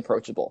Beyonce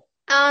approachable?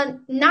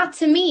 Not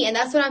to me, and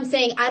that's what I'm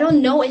saying. I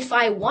don't know if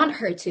I want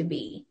her to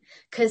be,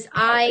 because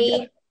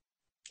I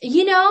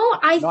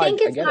think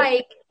it's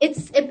like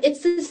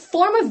it's this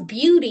form of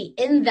beauty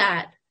in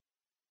that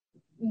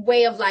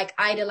way of like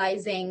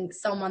idolizing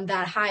someone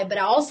that high, but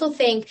I also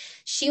think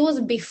she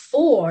was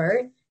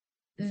before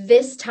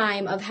this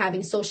time of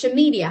having social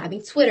media,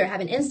 having Twitter,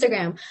 having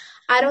Instagram.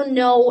 I don't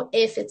know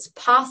if it's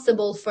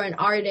possible for an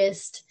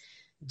artist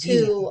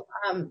to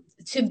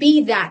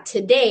be that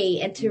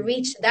today and to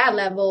reach that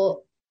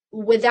level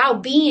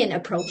without being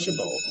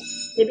approachable.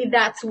 Maybe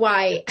that's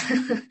why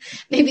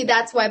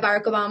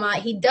Barack Obama,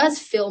 he does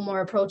feel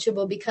more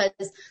approachable, because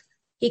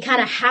he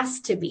kind of has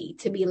to be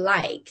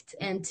liked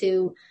and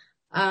to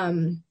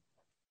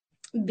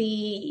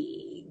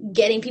be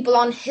getting people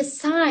on his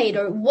side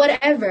or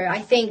whatever. I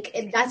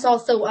think that's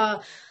also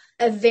a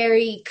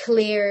very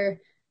clear,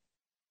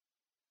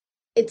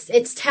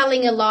 it's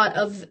telling a lot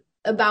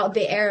about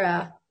the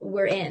era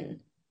we're in,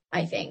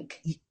 I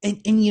think.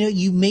 And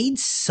you made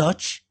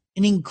such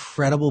an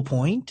incredible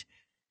point.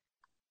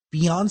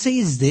 Beyonce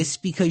is this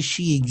because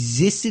she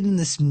existed in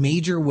this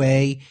major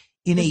way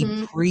in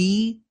a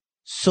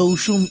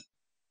pre-social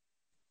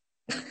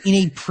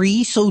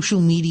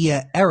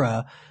media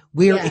era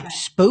where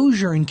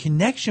exposure and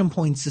connection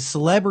points to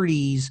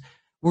celebrities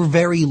were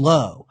very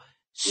low.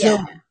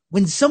 So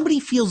when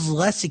somebody feels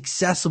less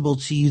accessible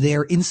to you, they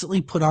are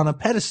instantly put on a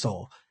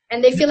pedestal.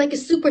 And they feel like a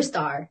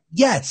superstar.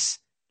 Yes.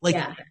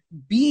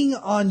 Being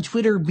on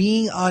Twitter,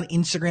 being on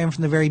Instagram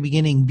from the very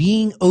beginning,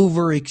 being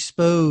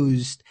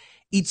overexposed,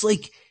 it's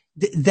like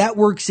that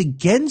works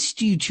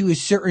against you to a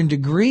certain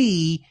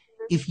degree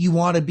if you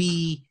want to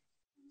be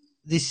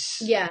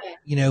this,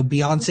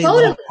 Beyonce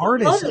level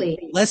artist.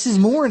 Totally. Less is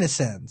more in a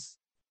sense.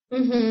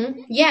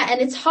 Yeah,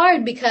 and it's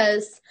hard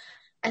because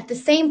at the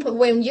same point,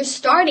 when you're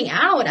starting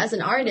out as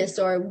an artist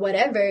or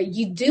whatever,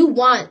 you do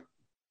want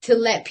to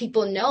let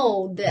people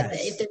know that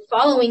if they're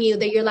following you,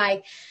 that you're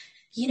like,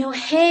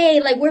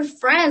 hey, like we're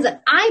friends. And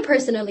I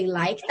personally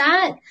like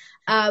that.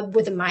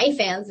 With my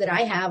fans that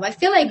I have, I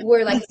feel like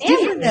we're like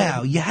different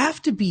now. You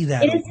have to be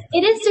that.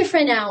 It is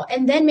different now.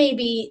 And then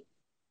maybe,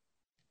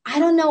 I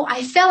don't know.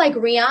 I felt like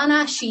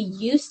Rihanna, she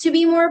used to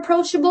be more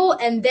approachable,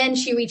 and then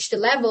she reached a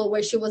level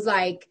where she was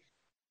like,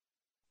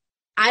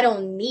 I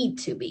don't need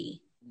to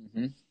be,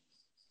 and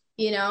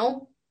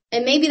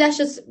maybe that's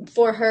just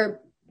for her.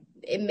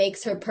 It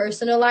makes her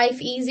personal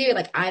life easier.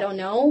 Like, I don't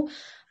know.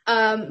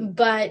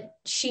 But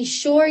she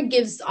sure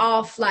gives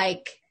off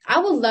like, I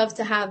would love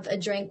to have a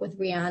drink with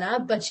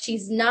Rihanna, but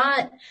she's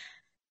not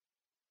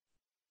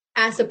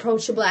as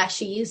approachable as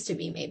she used to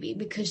be, maybe,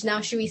 because now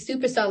she reached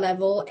superstar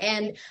level,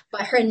 and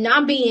by her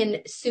not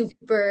being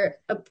super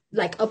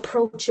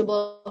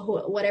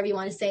approachable, whatever you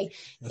want to say,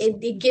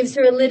 it gives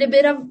her a little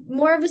bit of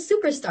more of a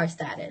superstar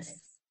status.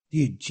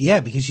 Dude, yeah,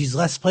 because she's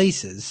less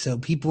places, so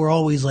people are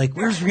always like,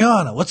 "Where's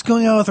Rihanna? What's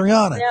going on with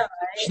Rihanna? Yeah, right?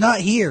 She's not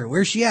here.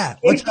 Where's she at?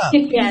 What's up?"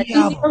 Yeah, she's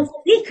so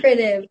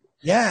secretive.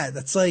 Yeah,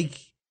 that's like.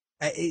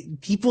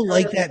 People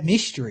like that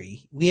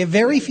mystery. We have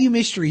very few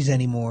mysteries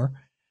anymore.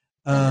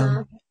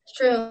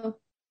 True.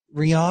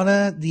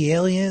 Rihanna, the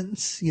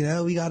aliens,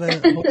 we gotta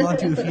hold on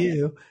to a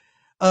few.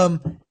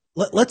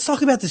 Let's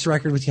talk about this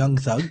record with Young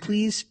Thug,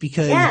 please,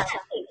 because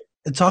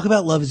Talk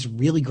About Love is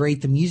really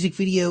great. The music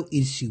video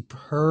is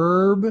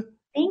superb.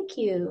 Thank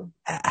you.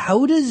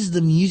 How does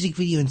the music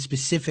video in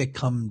specific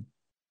come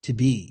to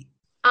be?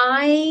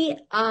 I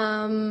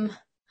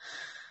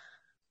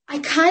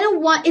kind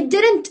of it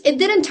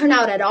didn't turn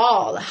out at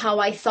all how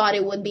I thought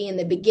it would be in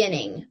the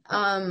beginning.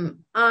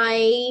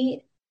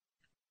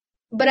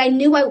 But I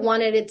knew I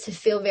wanted it to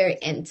feel very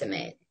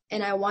intimate,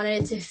 and I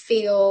wanted it to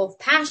feel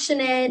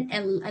passionate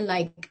and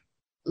like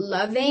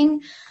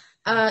loving.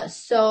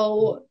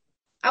 So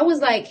I was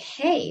like,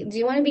 hey, do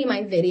you want to be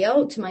my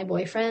video to my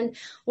boyfriend?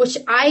 Which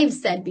I've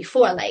said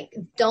before, like,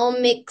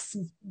 don't mix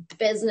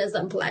business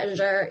and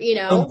pleasure,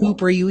 Don't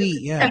poop where you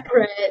eat, yeah.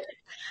 Separate.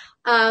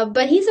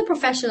 But he's a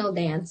professional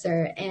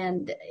dancer,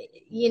 and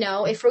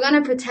if we're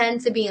gonna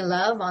pretend to be in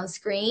love on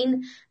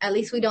screen, at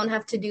least we don't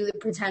have to do the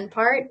pretend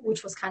part,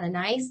 which was kind of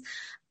nice.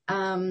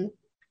 When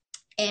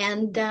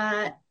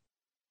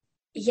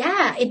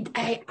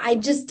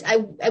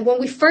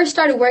we first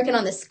started working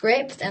on the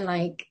script and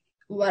like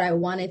what I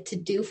wanted to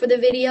do for the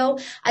video,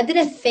 I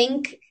didn't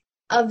think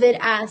of it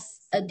as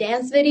a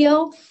dance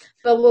video,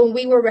 but when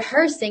we were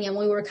rehearsing and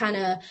we were kind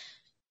of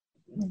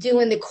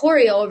doing the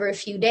choreo over a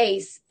few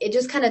days, it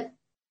just kind of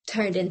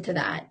turned into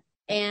that.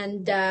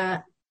 And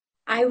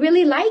I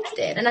really liked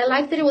it. And I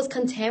liked that it was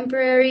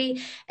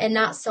contemporary and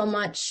not so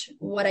much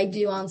what I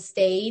do on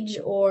stage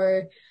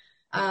or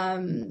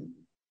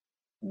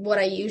what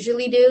I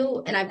usually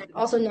do. And I've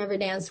also never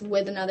danced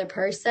with another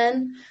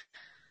person.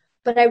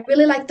 But I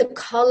really liked the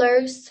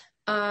colors.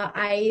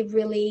 I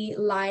really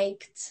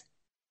liked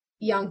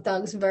Young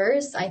Thug's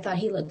verse. I thought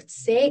he looked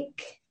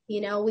sick.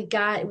 We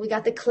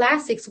got the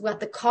classics. We got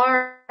the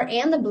car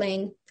and the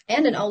bling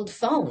and an old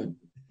phone.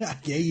 Yeah,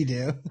 you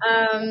do.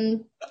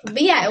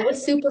 But yeah, it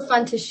was super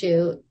fun to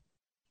shoot.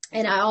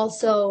 And I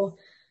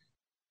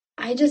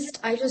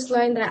just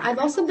learned that I've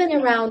also been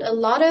around a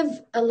lot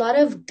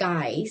of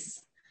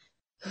guys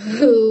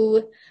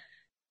who,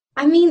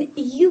 I mean,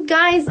 you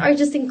guys are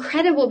just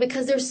incredible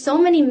because there's so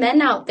many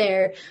men out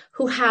there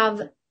who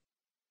have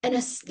and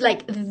it's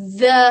like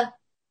the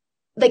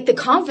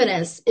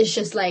confidence is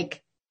just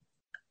like,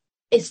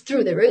 it's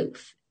through the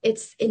roof.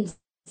 It's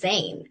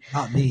insane.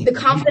 Not me. The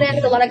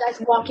confidence a lot of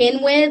guys walk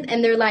in with,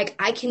 and they're like,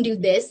 I can do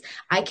this,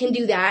 I can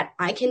do that,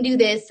 I can do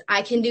this,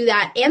 I can do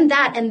that, and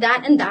that, and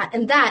that, and that,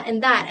 and that,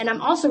 and that. And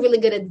I'm also really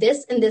good at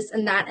this and this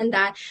and that and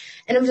that.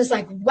 And I'm just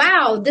like,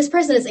 wow, this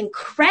person is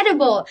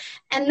incredible.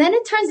 And then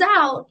it turns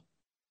out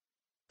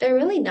they're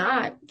really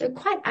not. They're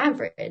quite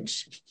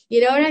average.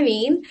 You know what I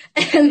mean?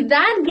 And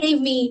that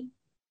gave me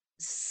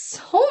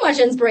so much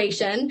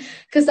inspiration,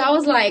 because I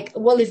was like,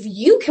 well, if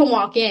you can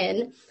walk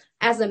in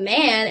as a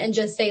man and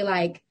just say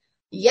like,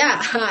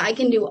 yeah, I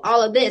can do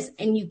all of this,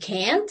 and you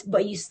can't,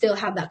 but you still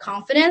have that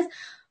confidence,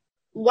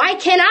 why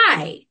can't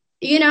I?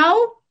 You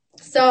know?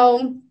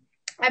 So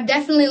I've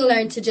definitely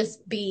learned to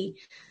just be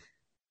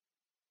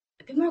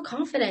a bit more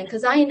confident,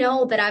 because I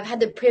know that I've had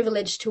the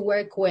privilege to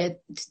work with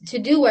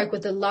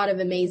a lot of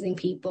amazing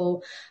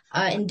people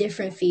in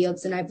different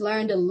fields, and I've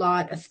learned a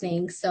lot of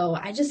things. So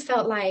I just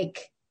felt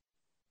like,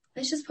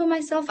 let's just put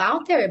myself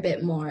out there a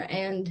bit more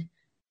and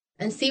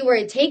see where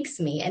it takes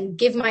me, and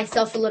give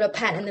myself a little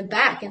pat in the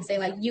back and say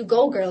like, you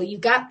go girl, you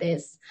got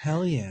this.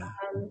 Hell yeah.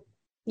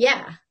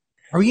 Yeah.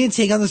 Are we going to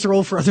take on this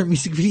role for other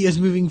music videos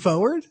moving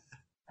forward?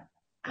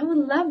 I would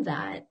love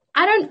that.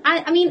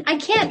 I mean, I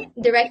can't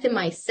direct it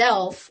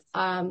myself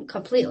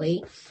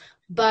completely,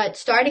 but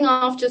starting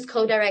off just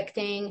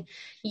co-directing.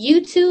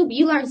 YouTube,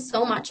 you learn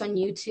so much on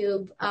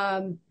YouTube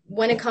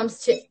when it comes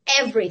to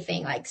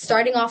everything, like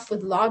starting off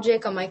with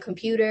Logic on my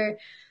computer.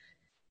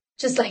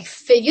 Just like,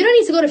 you don't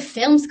need to go to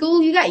film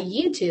school. You got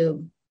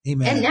YouTube.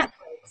 Amen. And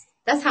Netflix.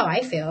 That's how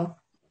I feel.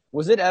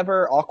 Was it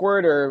ever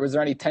awkward, or was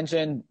there any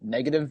tension,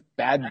 negative,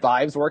 bad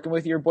vibes working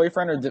with your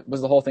boyfriend, or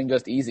was the whole thing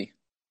just easy?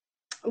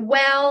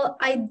 Well,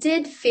 I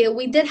did feel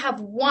we did have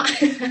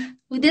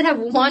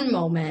one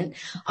moment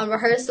on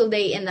rehearsal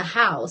day in the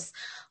house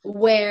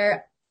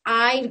where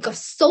I got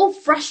so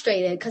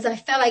frustrated because I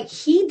felt like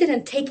he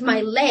didn't take my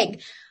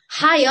leg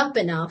high up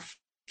enough.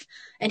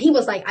 And he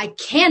was like, I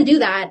can't do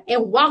that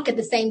and walk at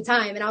the same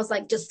time. And I was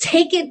like, just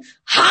take it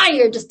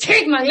higher. Just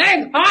take my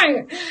leg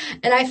higher.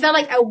 And I felt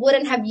like I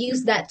wouldn't have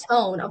used that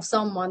tone of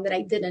someone that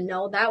I didn't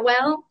know that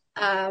well.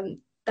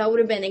 That would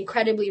have been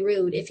incredibly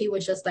rude if he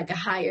was just like a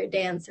higher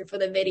dancer for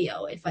the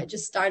video, if I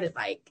just started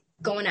like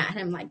going at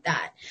him like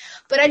that.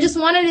 But I just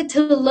wanted it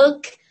to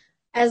look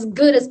as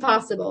good as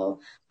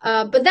possible.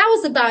 But that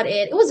was about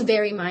it. It was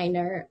very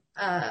minor.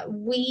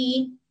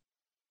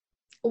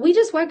 We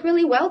just work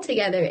really well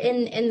together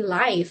in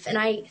life. And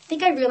I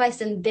think I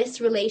realized in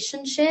this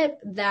relationship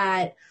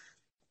that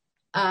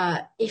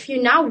if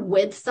you're not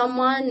with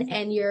someone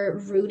and you're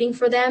rooting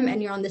for them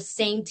and you're on the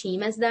same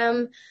team as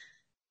them,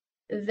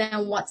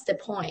 then what's the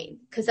point?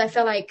 Because I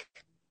feel like,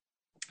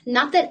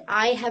 not that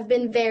I have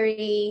been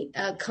very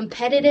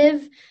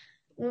competitive.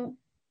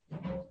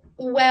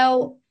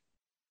 Well,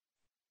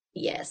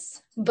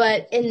 yes.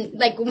 But in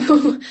like,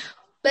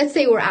 let's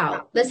say we're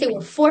out. Let's say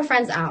we're 4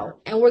 friends out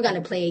and we're going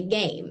to play a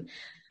game.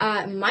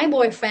 My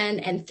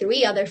boyfriend and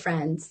 3 other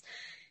friends.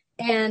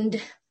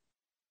 And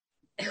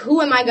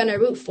who am I going to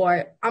root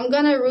for? I'm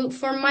going to root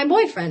for my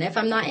boyfriend if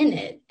I'm not in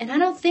it. And I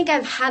don't think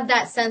I've had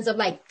that sense of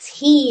like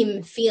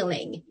team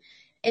feeling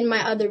in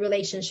my other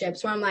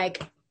relationships where I'm like,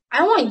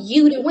 I want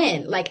you to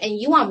win, like, and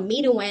you want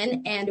me to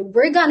win, and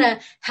we're going to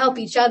help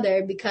each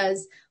other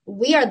because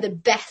we are the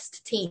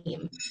best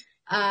team.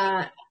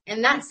 And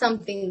that's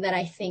something that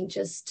I think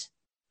just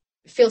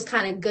feels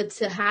kind of good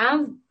to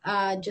have,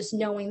 just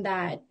knowing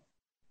that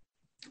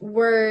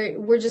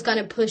we're just going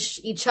to push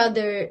each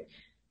other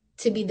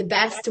to be the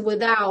best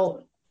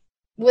without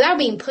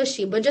being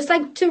pushy, but just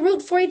like to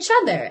root for each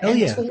other and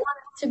to want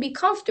to be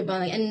comfortable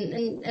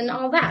and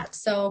all that.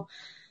 So,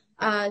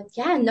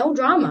 no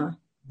drama.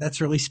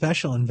 That's really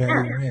special and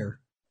very rare.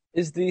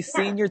 Is the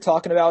scene you're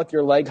talking about with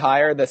your leg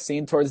higher the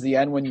scene towards the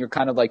end when you're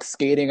kind of like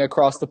skating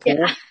across the pool?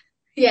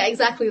 Yeah,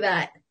 exactly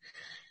that.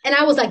 And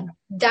I was like,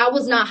 that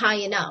was not high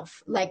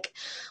enough. Like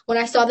when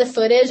I saw the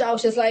footage, I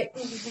was just like,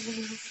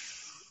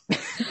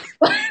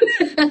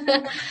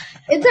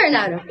 it turned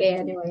out okay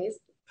anyways.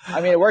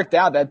 I mean, it worked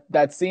out.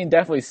 That scene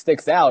definitely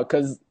sticks out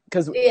because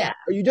are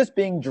you just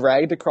being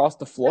dragged across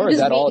the floor? Is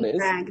that all it is?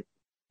 Dragged.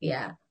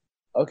 Yeah.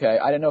 Okay.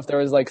 I didn't know if there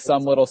was like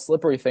some little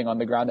slippery thing on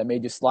the ground that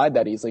made you slide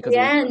that easily.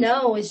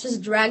 No, it's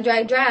just drag.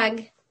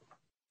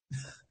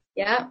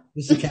 Yeah.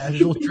 Just a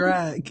casual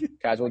drag.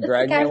 Casual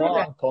drag me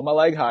along. Pull my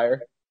leg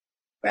higher.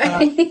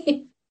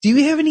 Right. Do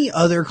you have any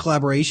other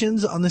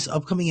collaborations on this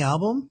upcoming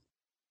album?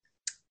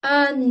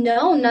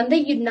 No, none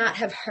that you'd not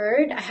have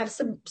heard. I have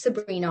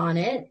Sabrina on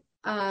it.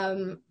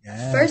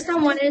 First I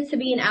wanted it to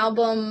be an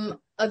album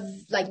of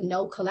like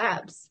no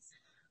collabs,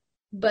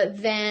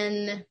 but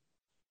then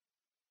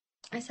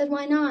I said,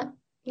 why not?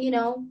 You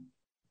know,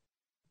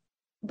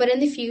 but in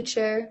the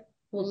future,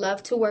 we'll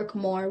love to work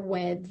more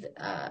with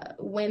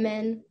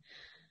women.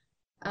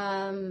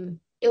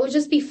 It would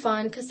just be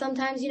fun because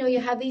sometimes, you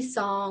have these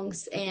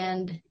songs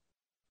and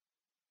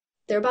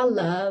they're about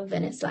love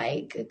and it's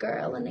like a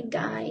girl and a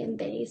guy and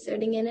they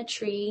sitting in a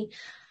tree.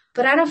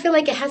 But I don't feel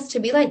like it has to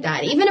be like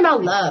that. Even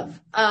about love,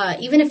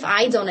 even if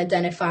I don't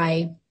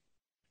identify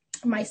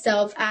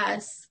myself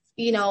as,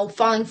 you know,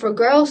 falling for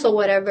girls or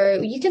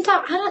whatever, you can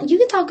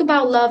talk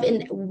about love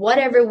in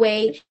whatever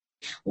way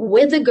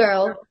with a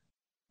girl,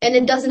 and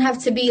it doesn't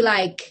have to be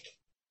like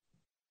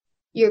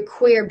you're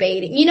queer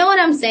baiting. You know what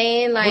I'm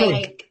saying?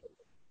 Like,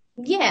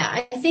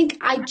 yeah, I think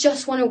I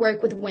just want to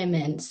work with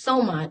women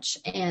so much,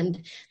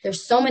 and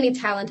there's so many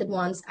talented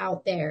ones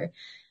out there,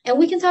 and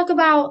we can talk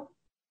about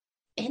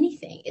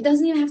anything. It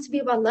doesn't even have to be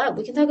about love.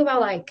 We can talk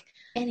about like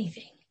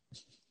anything.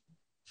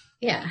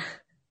 Yeah.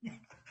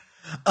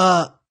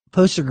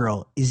 Poster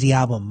Girl is the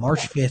album.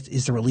 March 5th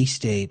is the release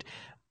date.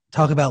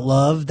 Talk About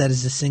Love, that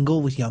is the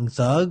single with Young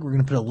Thug. We're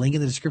going to put a link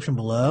in the description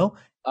below.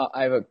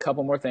 I have a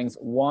couple more things.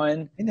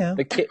 One,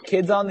 the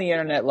kids on the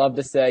internet love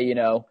to say, you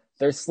know,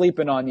 they're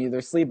sleeping on you.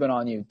 They're sleeping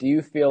on you. Do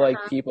you feel like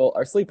people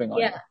are sleeping on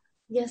you?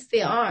 Yes,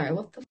 they are.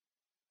 What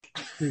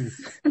the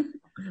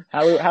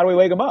How do we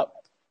wake them up?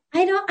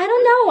 I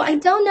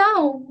don't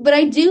know. But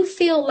I do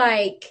feel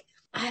like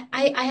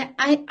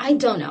I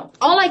don't know.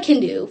 All I can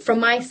do from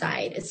my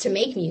side is to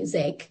make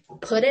music,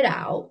 put it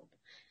out,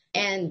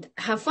 and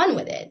have fun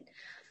with it.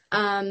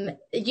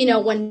 You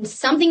know, when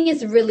something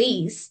is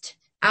released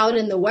out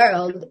in the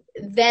world,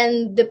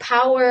 then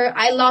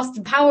I lost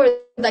the power,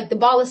 like the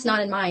ball is not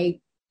on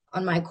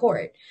my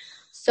court.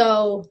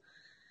 So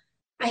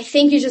I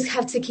think you just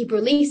have to keep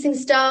releasing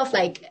stuff,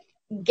 like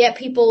get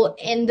people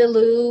in the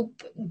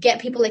loop,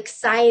 get people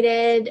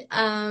excited,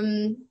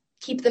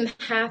 keep them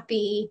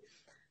happy.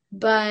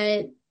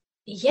 But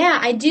yeah,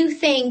 I do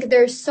think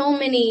there's so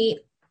many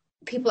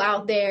people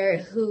out there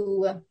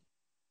who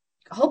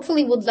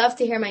hopefully would love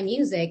to hear my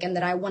music and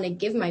that I want to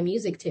give my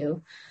music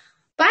to.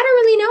 But I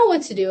don't really know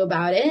what to do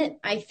about it.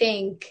 I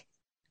think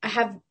I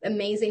have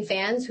amazing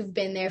fans who've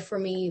been there for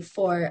me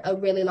for a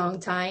really long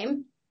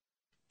time.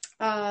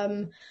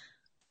 But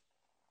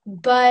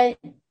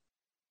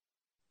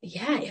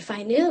yeah, if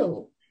I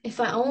knew,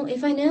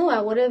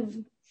 I would have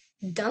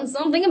done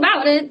something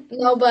about it.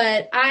 No,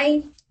 but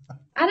I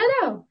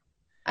don't know.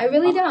 I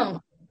really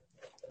don't.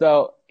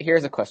 So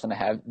here's a question I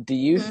have. Do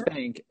you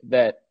think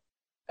that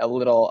a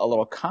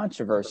little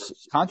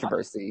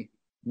controversy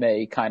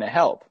may kind of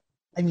help?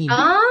 I mean,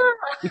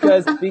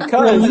 because we're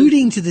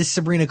alluding to this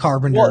Sabrina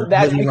Carpenter. Well,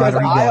 that's because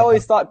I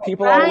always thought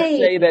people always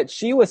say that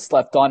she was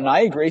slept on, and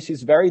I agree,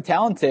 she's very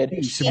talented.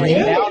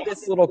 And now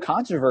this little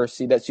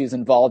controversy that she's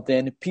involved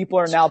in, people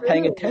are now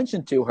paying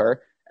attention to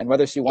her, and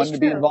whether she wanted to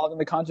be involved in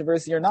the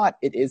controversy or not,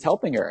 it is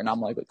helping her. And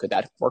I'm like, could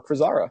that work for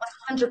Zara?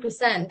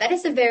 100%. That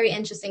is a very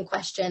interesting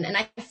question. And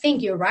I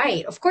think you're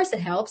right. Of course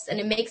it helps. And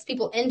it makes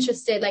people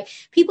interested. Like,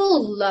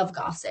 people love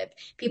gossip.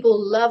 People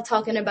love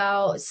talking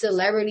about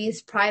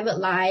celebrities' private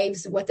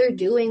lives, what they're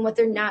doing, what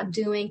they're not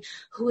doing.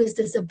 Who is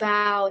this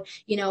about?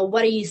 You know,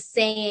 what are you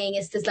saying?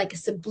 Is this like a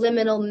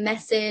subliminal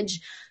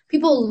message?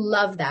 People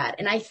love that.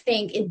 And I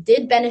think it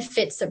did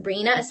benefit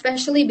Sabrina,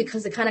 especially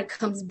because it kind of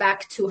comes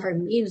back to her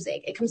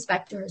music. It comes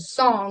back to her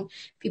song.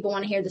 People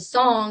want to hear the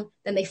song.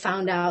 Then they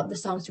found out the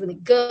song's really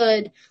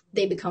good.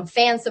 They become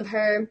fans of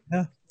her.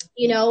 Yeah.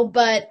 You know,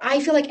 but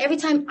I feel like every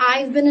time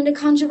I've been in a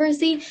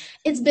controversy,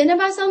 it's been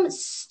about some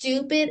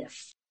stupid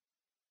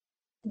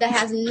that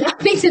has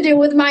nothing to do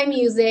with my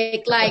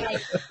music. Like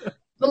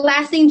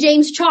blasting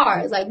James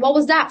Charles. Like, what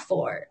was that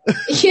for?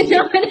 You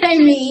know what I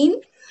mean?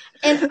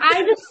 And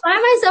I just find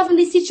myself in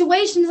these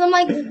situations. I'm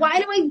like, why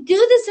do I do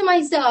this to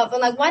myself? I'm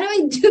like, why do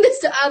I do this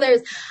to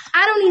others?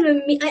 I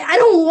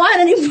don't want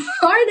any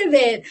part of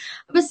it.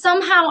 But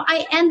somehow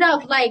I end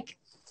up like,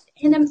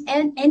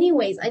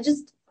 anyways, I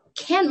just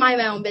can't mind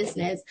my own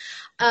business.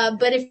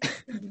 But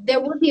if there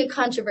would be a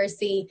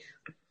controversy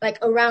like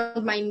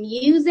around my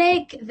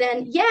music,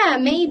 then yeah,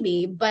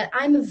 maybe. But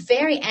I'm a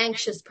very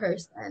anxious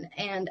person,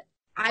 and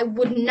I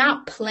would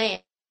not plan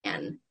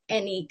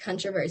any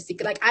controversy.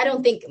 Like, I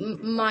don't think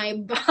my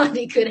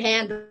body could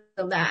handle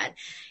that.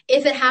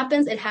 If it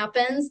happens, it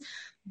happens.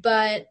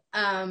 But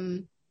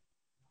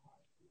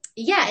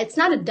yeah, it's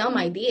not a dumb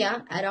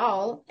idea at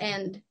all,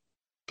 and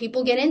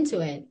people get into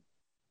it.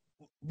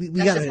 We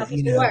gotta,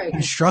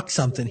 construct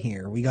something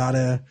here. We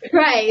gotta,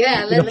 right?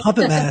 Yeah, let's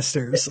puppet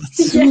masters.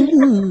 Let's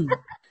see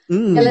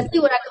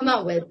what I come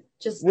up with.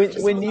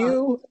 When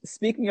you,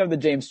 speaking of the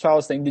James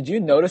Charles thing, did you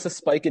notice a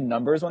spike in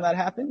numbers when that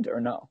happened, or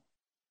no?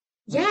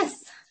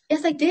 Yes,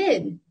 I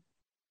did.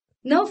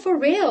 No, for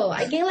real.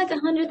 I gained like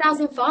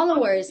 100,000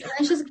 followers. And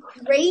that's just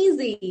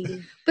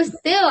crazy. But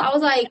still, I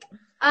was like,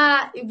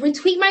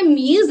 retweet my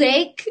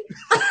music.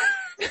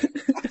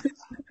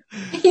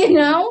 You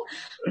know?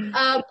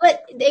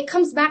 But it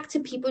comes back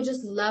to people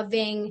just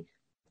loving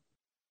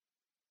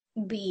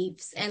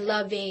beefs and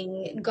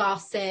loving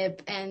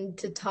gossip and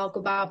to talk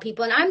about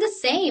people. And I'm the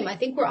same. I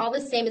think we're all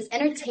the same. It's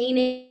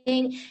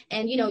entertaining,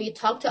 and you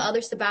talk to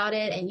others about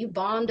it and you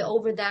bond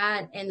over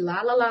that and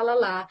la la la la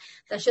la.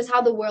 That's just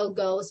how the world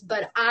goes.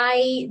 But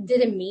I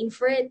didn't mean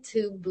for it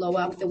to blow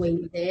up the way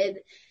it did.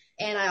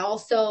 And I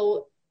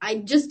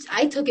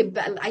took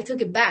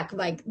it back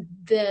like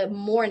the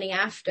morning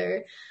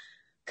after.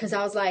 Because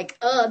I was like,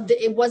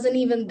 it wasn't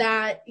even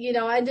that,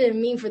 I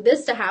didn't mean for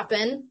this to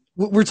happen.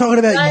 We're talking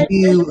about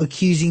you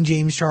accusing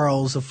James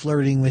Charles of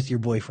flirting with your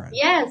boyfriend.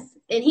 Yes.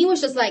 And he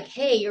was just like,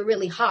 hey, you're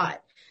really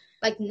hot.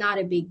 Like, not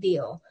a big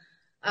deal.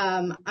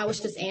 I was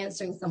just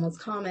answering someone's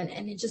comment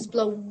and it just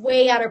blew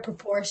way out of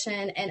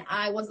proportion. And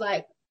I was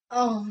like,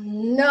 oh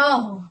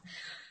no.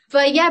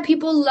 But yeah,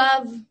 people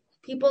love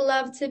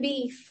to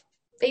beef.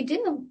 They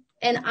do.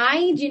 And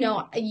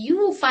you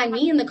will find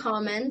me in the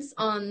comments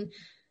on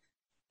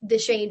the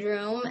Shade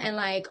Room and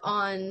like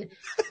on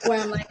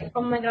where I'm like,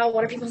 oh my God,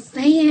 what are people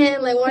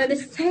saying? Like, what are they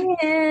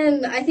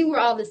saying? I think we're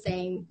all the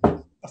same.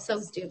 So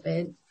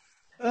stupid.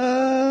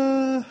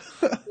 Yeah.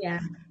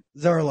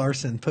 Zara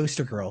Larsson,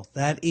 Poster Girl.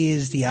 That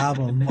is the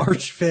album,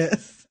 March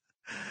 5th.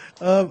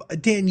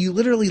 Dan, you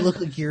literally look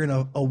like you're in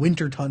a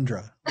winter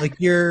tundra. Like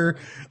you're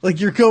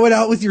going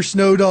out with your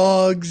snow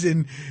dogs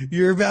and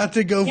you're about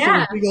to go for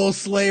a big old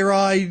sleigh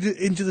ride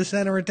into the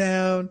center of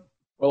town.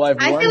 Well, I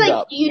feel like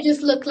up. You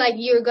just look like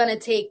you're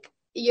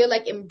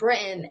like in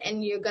Britain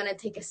and you're going to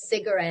take a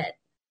cigarette.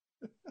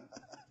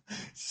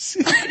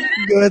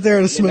 Go out there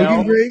on a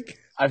smoking break?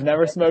 I've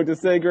never smoked a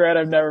cigarette.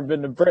 I've never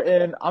been to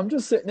Britain. I'm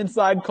just sitting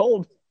inside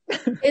cold.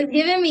 It's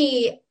giving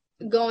me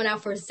going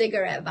out for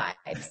cigarette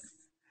vibes.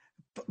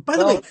 By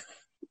the way,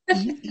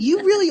 you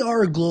really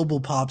are a global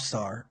pop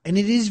star, and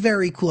it is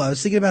very cool. I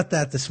was thinking about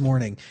that this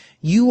morning.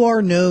 You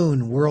are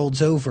known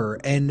worlds over,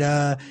 and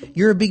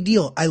you're a big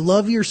deal. I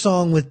love your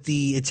song with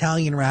the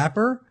Italian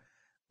rapper.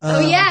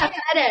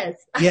 That is.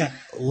 Yeah,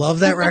 love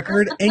that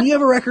record. And you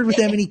have a record with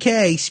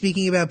MNEK,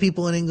 speaking about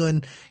people in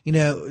England,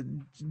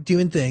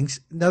 doing things.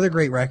 Another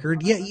great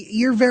record. Yeah,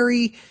 you're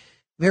very,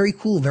 very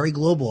cool, very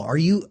global. Are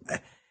you?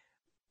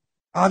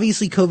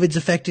 Obviously, COVID's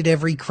affected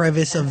every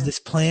crevice of this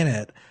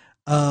planet.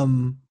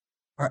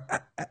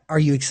 Are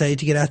you excited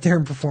to get out there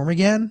and perform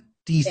again?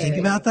 Do you think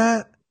about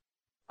that?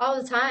 All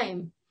the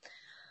time.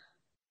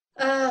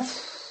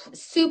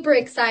 Super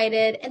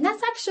excited. And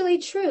that's actually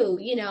true.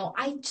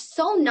 I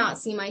so not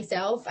see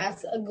myself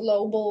as a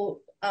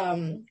global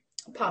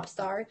pop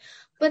star.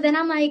 But then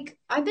I'm like,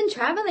 I've been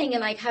traveling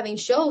and like having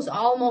shows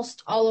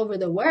almost all over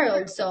the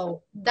world.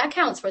 So that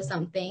counts for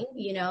something,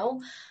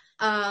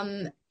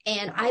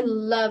 and I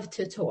love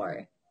to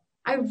tour.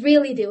 I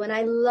really do. And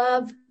I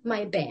love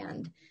my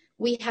band.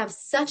 We have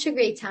such a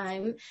great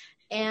time.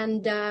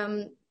 And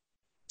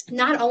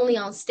not only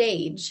on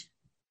stage,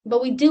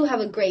 but we do have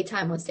a great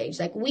time on stage.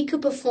 Like we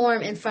could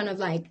perform in front of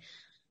like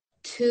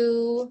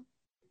 2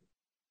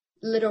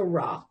 little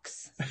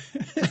rocks.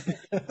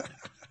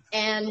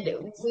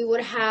 And we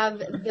would have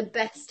the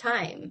best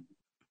time,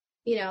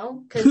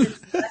 because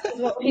that's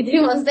what we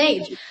do on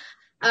stage.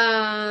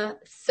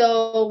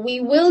 So we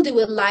will do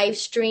a live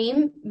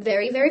stream.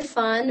 Very, very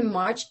fun.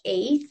 March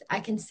 8th. I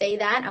can say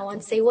that. I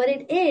won't say what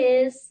it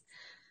is.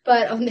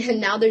 But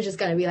now they're just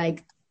going to be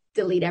like,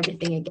 delete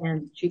everything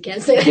again. You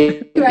can't say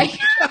that, right?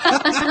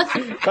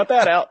 Cut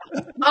that out.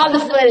 All the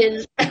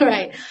footage.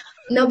 Right.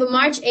 No, but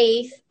March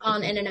 8th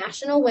on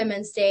International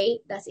Women's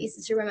Day. That's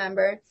easy to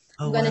remember.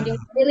 I'm going to do a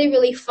really,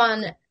 really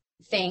fun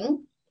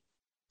thing.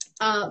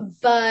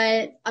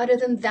 But other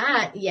than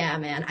that, yeah,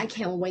 man, I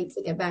can't wait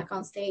to get back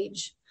on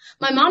stage.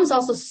 My mom's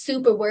also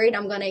super worried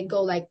I'm going to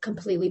go like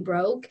completely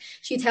broke.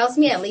 She tells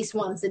me at least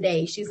once a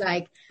day. She's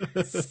like,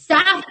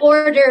 stop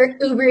order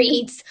Uber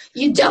Eats.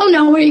 You don't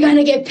know where you're going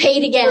to get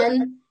paid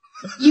again.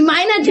 You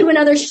might not do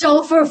another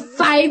show for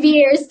 5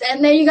 years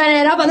and then you're going to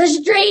end up on the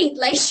street.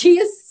 Like she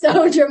is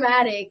so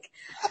dramatic.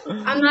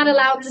 I'm not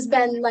allowed to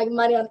spend like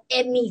money on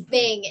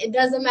anything. It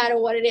doesn't matter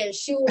what it is.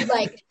 She was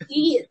like,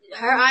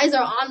 her eyes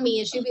are on me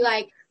and she'll be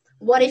like,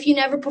 what if you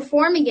never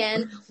perform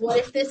again? What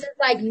if this is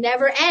like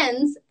never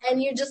ends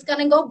and you're just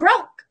gonna go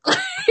broke?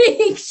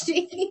 Like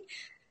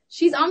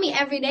she's on me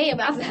every day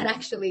about that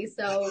actually.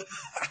 So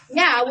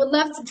yeah, I would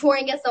love to tour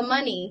and get some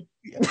money.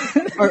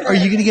 Are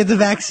you gonna get the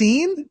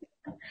vaccine?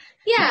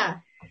 Yeah.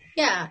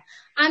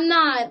 I'm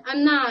not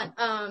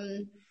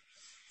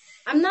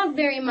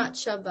very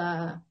much of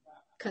a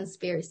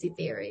conspiracy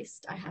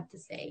theorist, I have to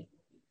say.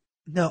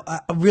 No,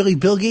 really,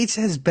 Bill Gates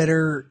has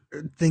better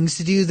things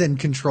to do than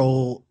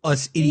control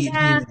us idiot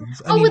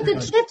humans. With the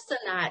chips and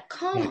that.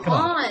 Come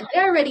on.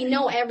 They already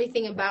know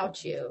everything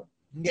about you.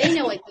 Yeah. They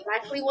know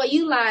exactly what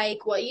you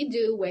like, what you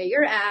do, where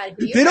you're at.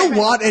 They don't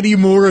want any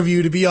more of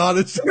you, to be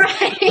honest.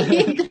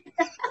 Right.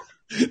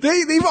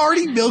 They've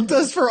already milked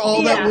us for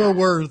all that we're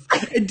worth.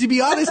 And to be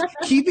honest,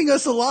 keeping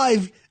us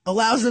alive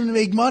allows them to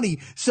make money.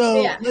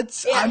 So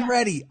I'm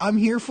ready. I'm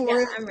here for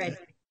it. I'm ready.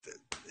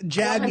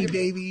 Jab 100%. Me,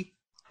 baby.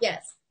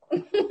 Yes.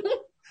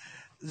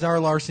 Zara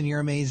Larsson, you're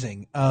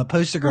amazing.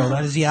 Poster Girl,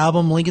 that is the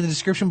album. Link in the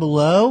description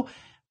below.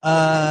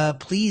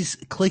 Please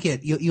click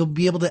it. You'll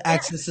be able to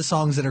access the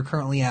songs that are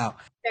currently out.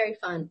 Very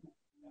fun.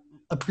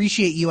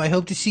 Appreciate you. I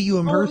hope to see you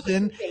in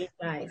person.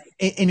 Nice.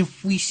 And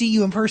if we see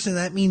you in person,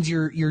 that means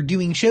you're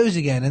doing shows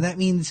again, and that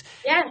means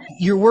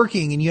you're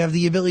working and you have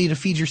the ability to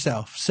feed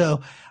yourself.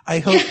 So I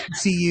hope to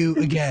see you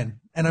again.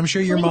 And I'm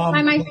sure your mom.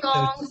 Buy my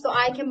song so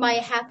I can buy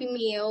a Happy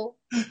Meal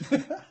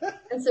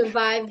and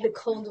survive the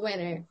cold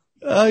winter.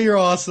 Oh, you're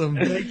awesome.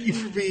 Thank you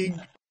for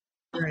being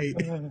great.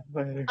 Oh,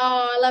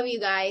 I love you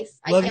guys.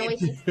 I can't wait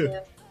to see you.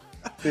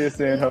 See you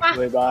soon,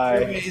 hopefully. Bye.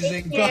 You're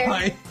amazing.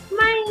 Bye.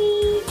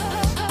 Bye.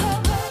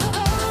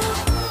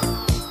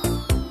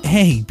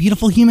 Hey,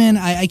 beautiful human,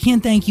 I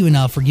can't thank you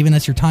enough for giving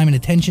us your time and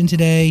attention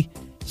today.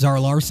 Zara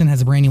Larsson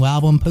has a brand new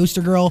album,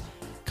 Poster Girl,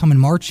 coming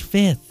March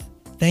 5th.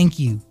 Thank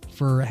you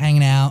for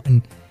hanging out,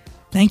 and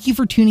thank you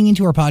for tuning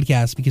into our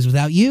podcast, because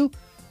without you,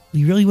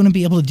 we really wouldn't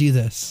be able to do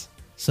this.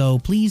 So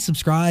please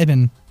subscribe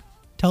and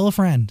tell a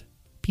friend.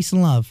 Peace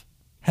and love.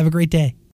 Have a great day.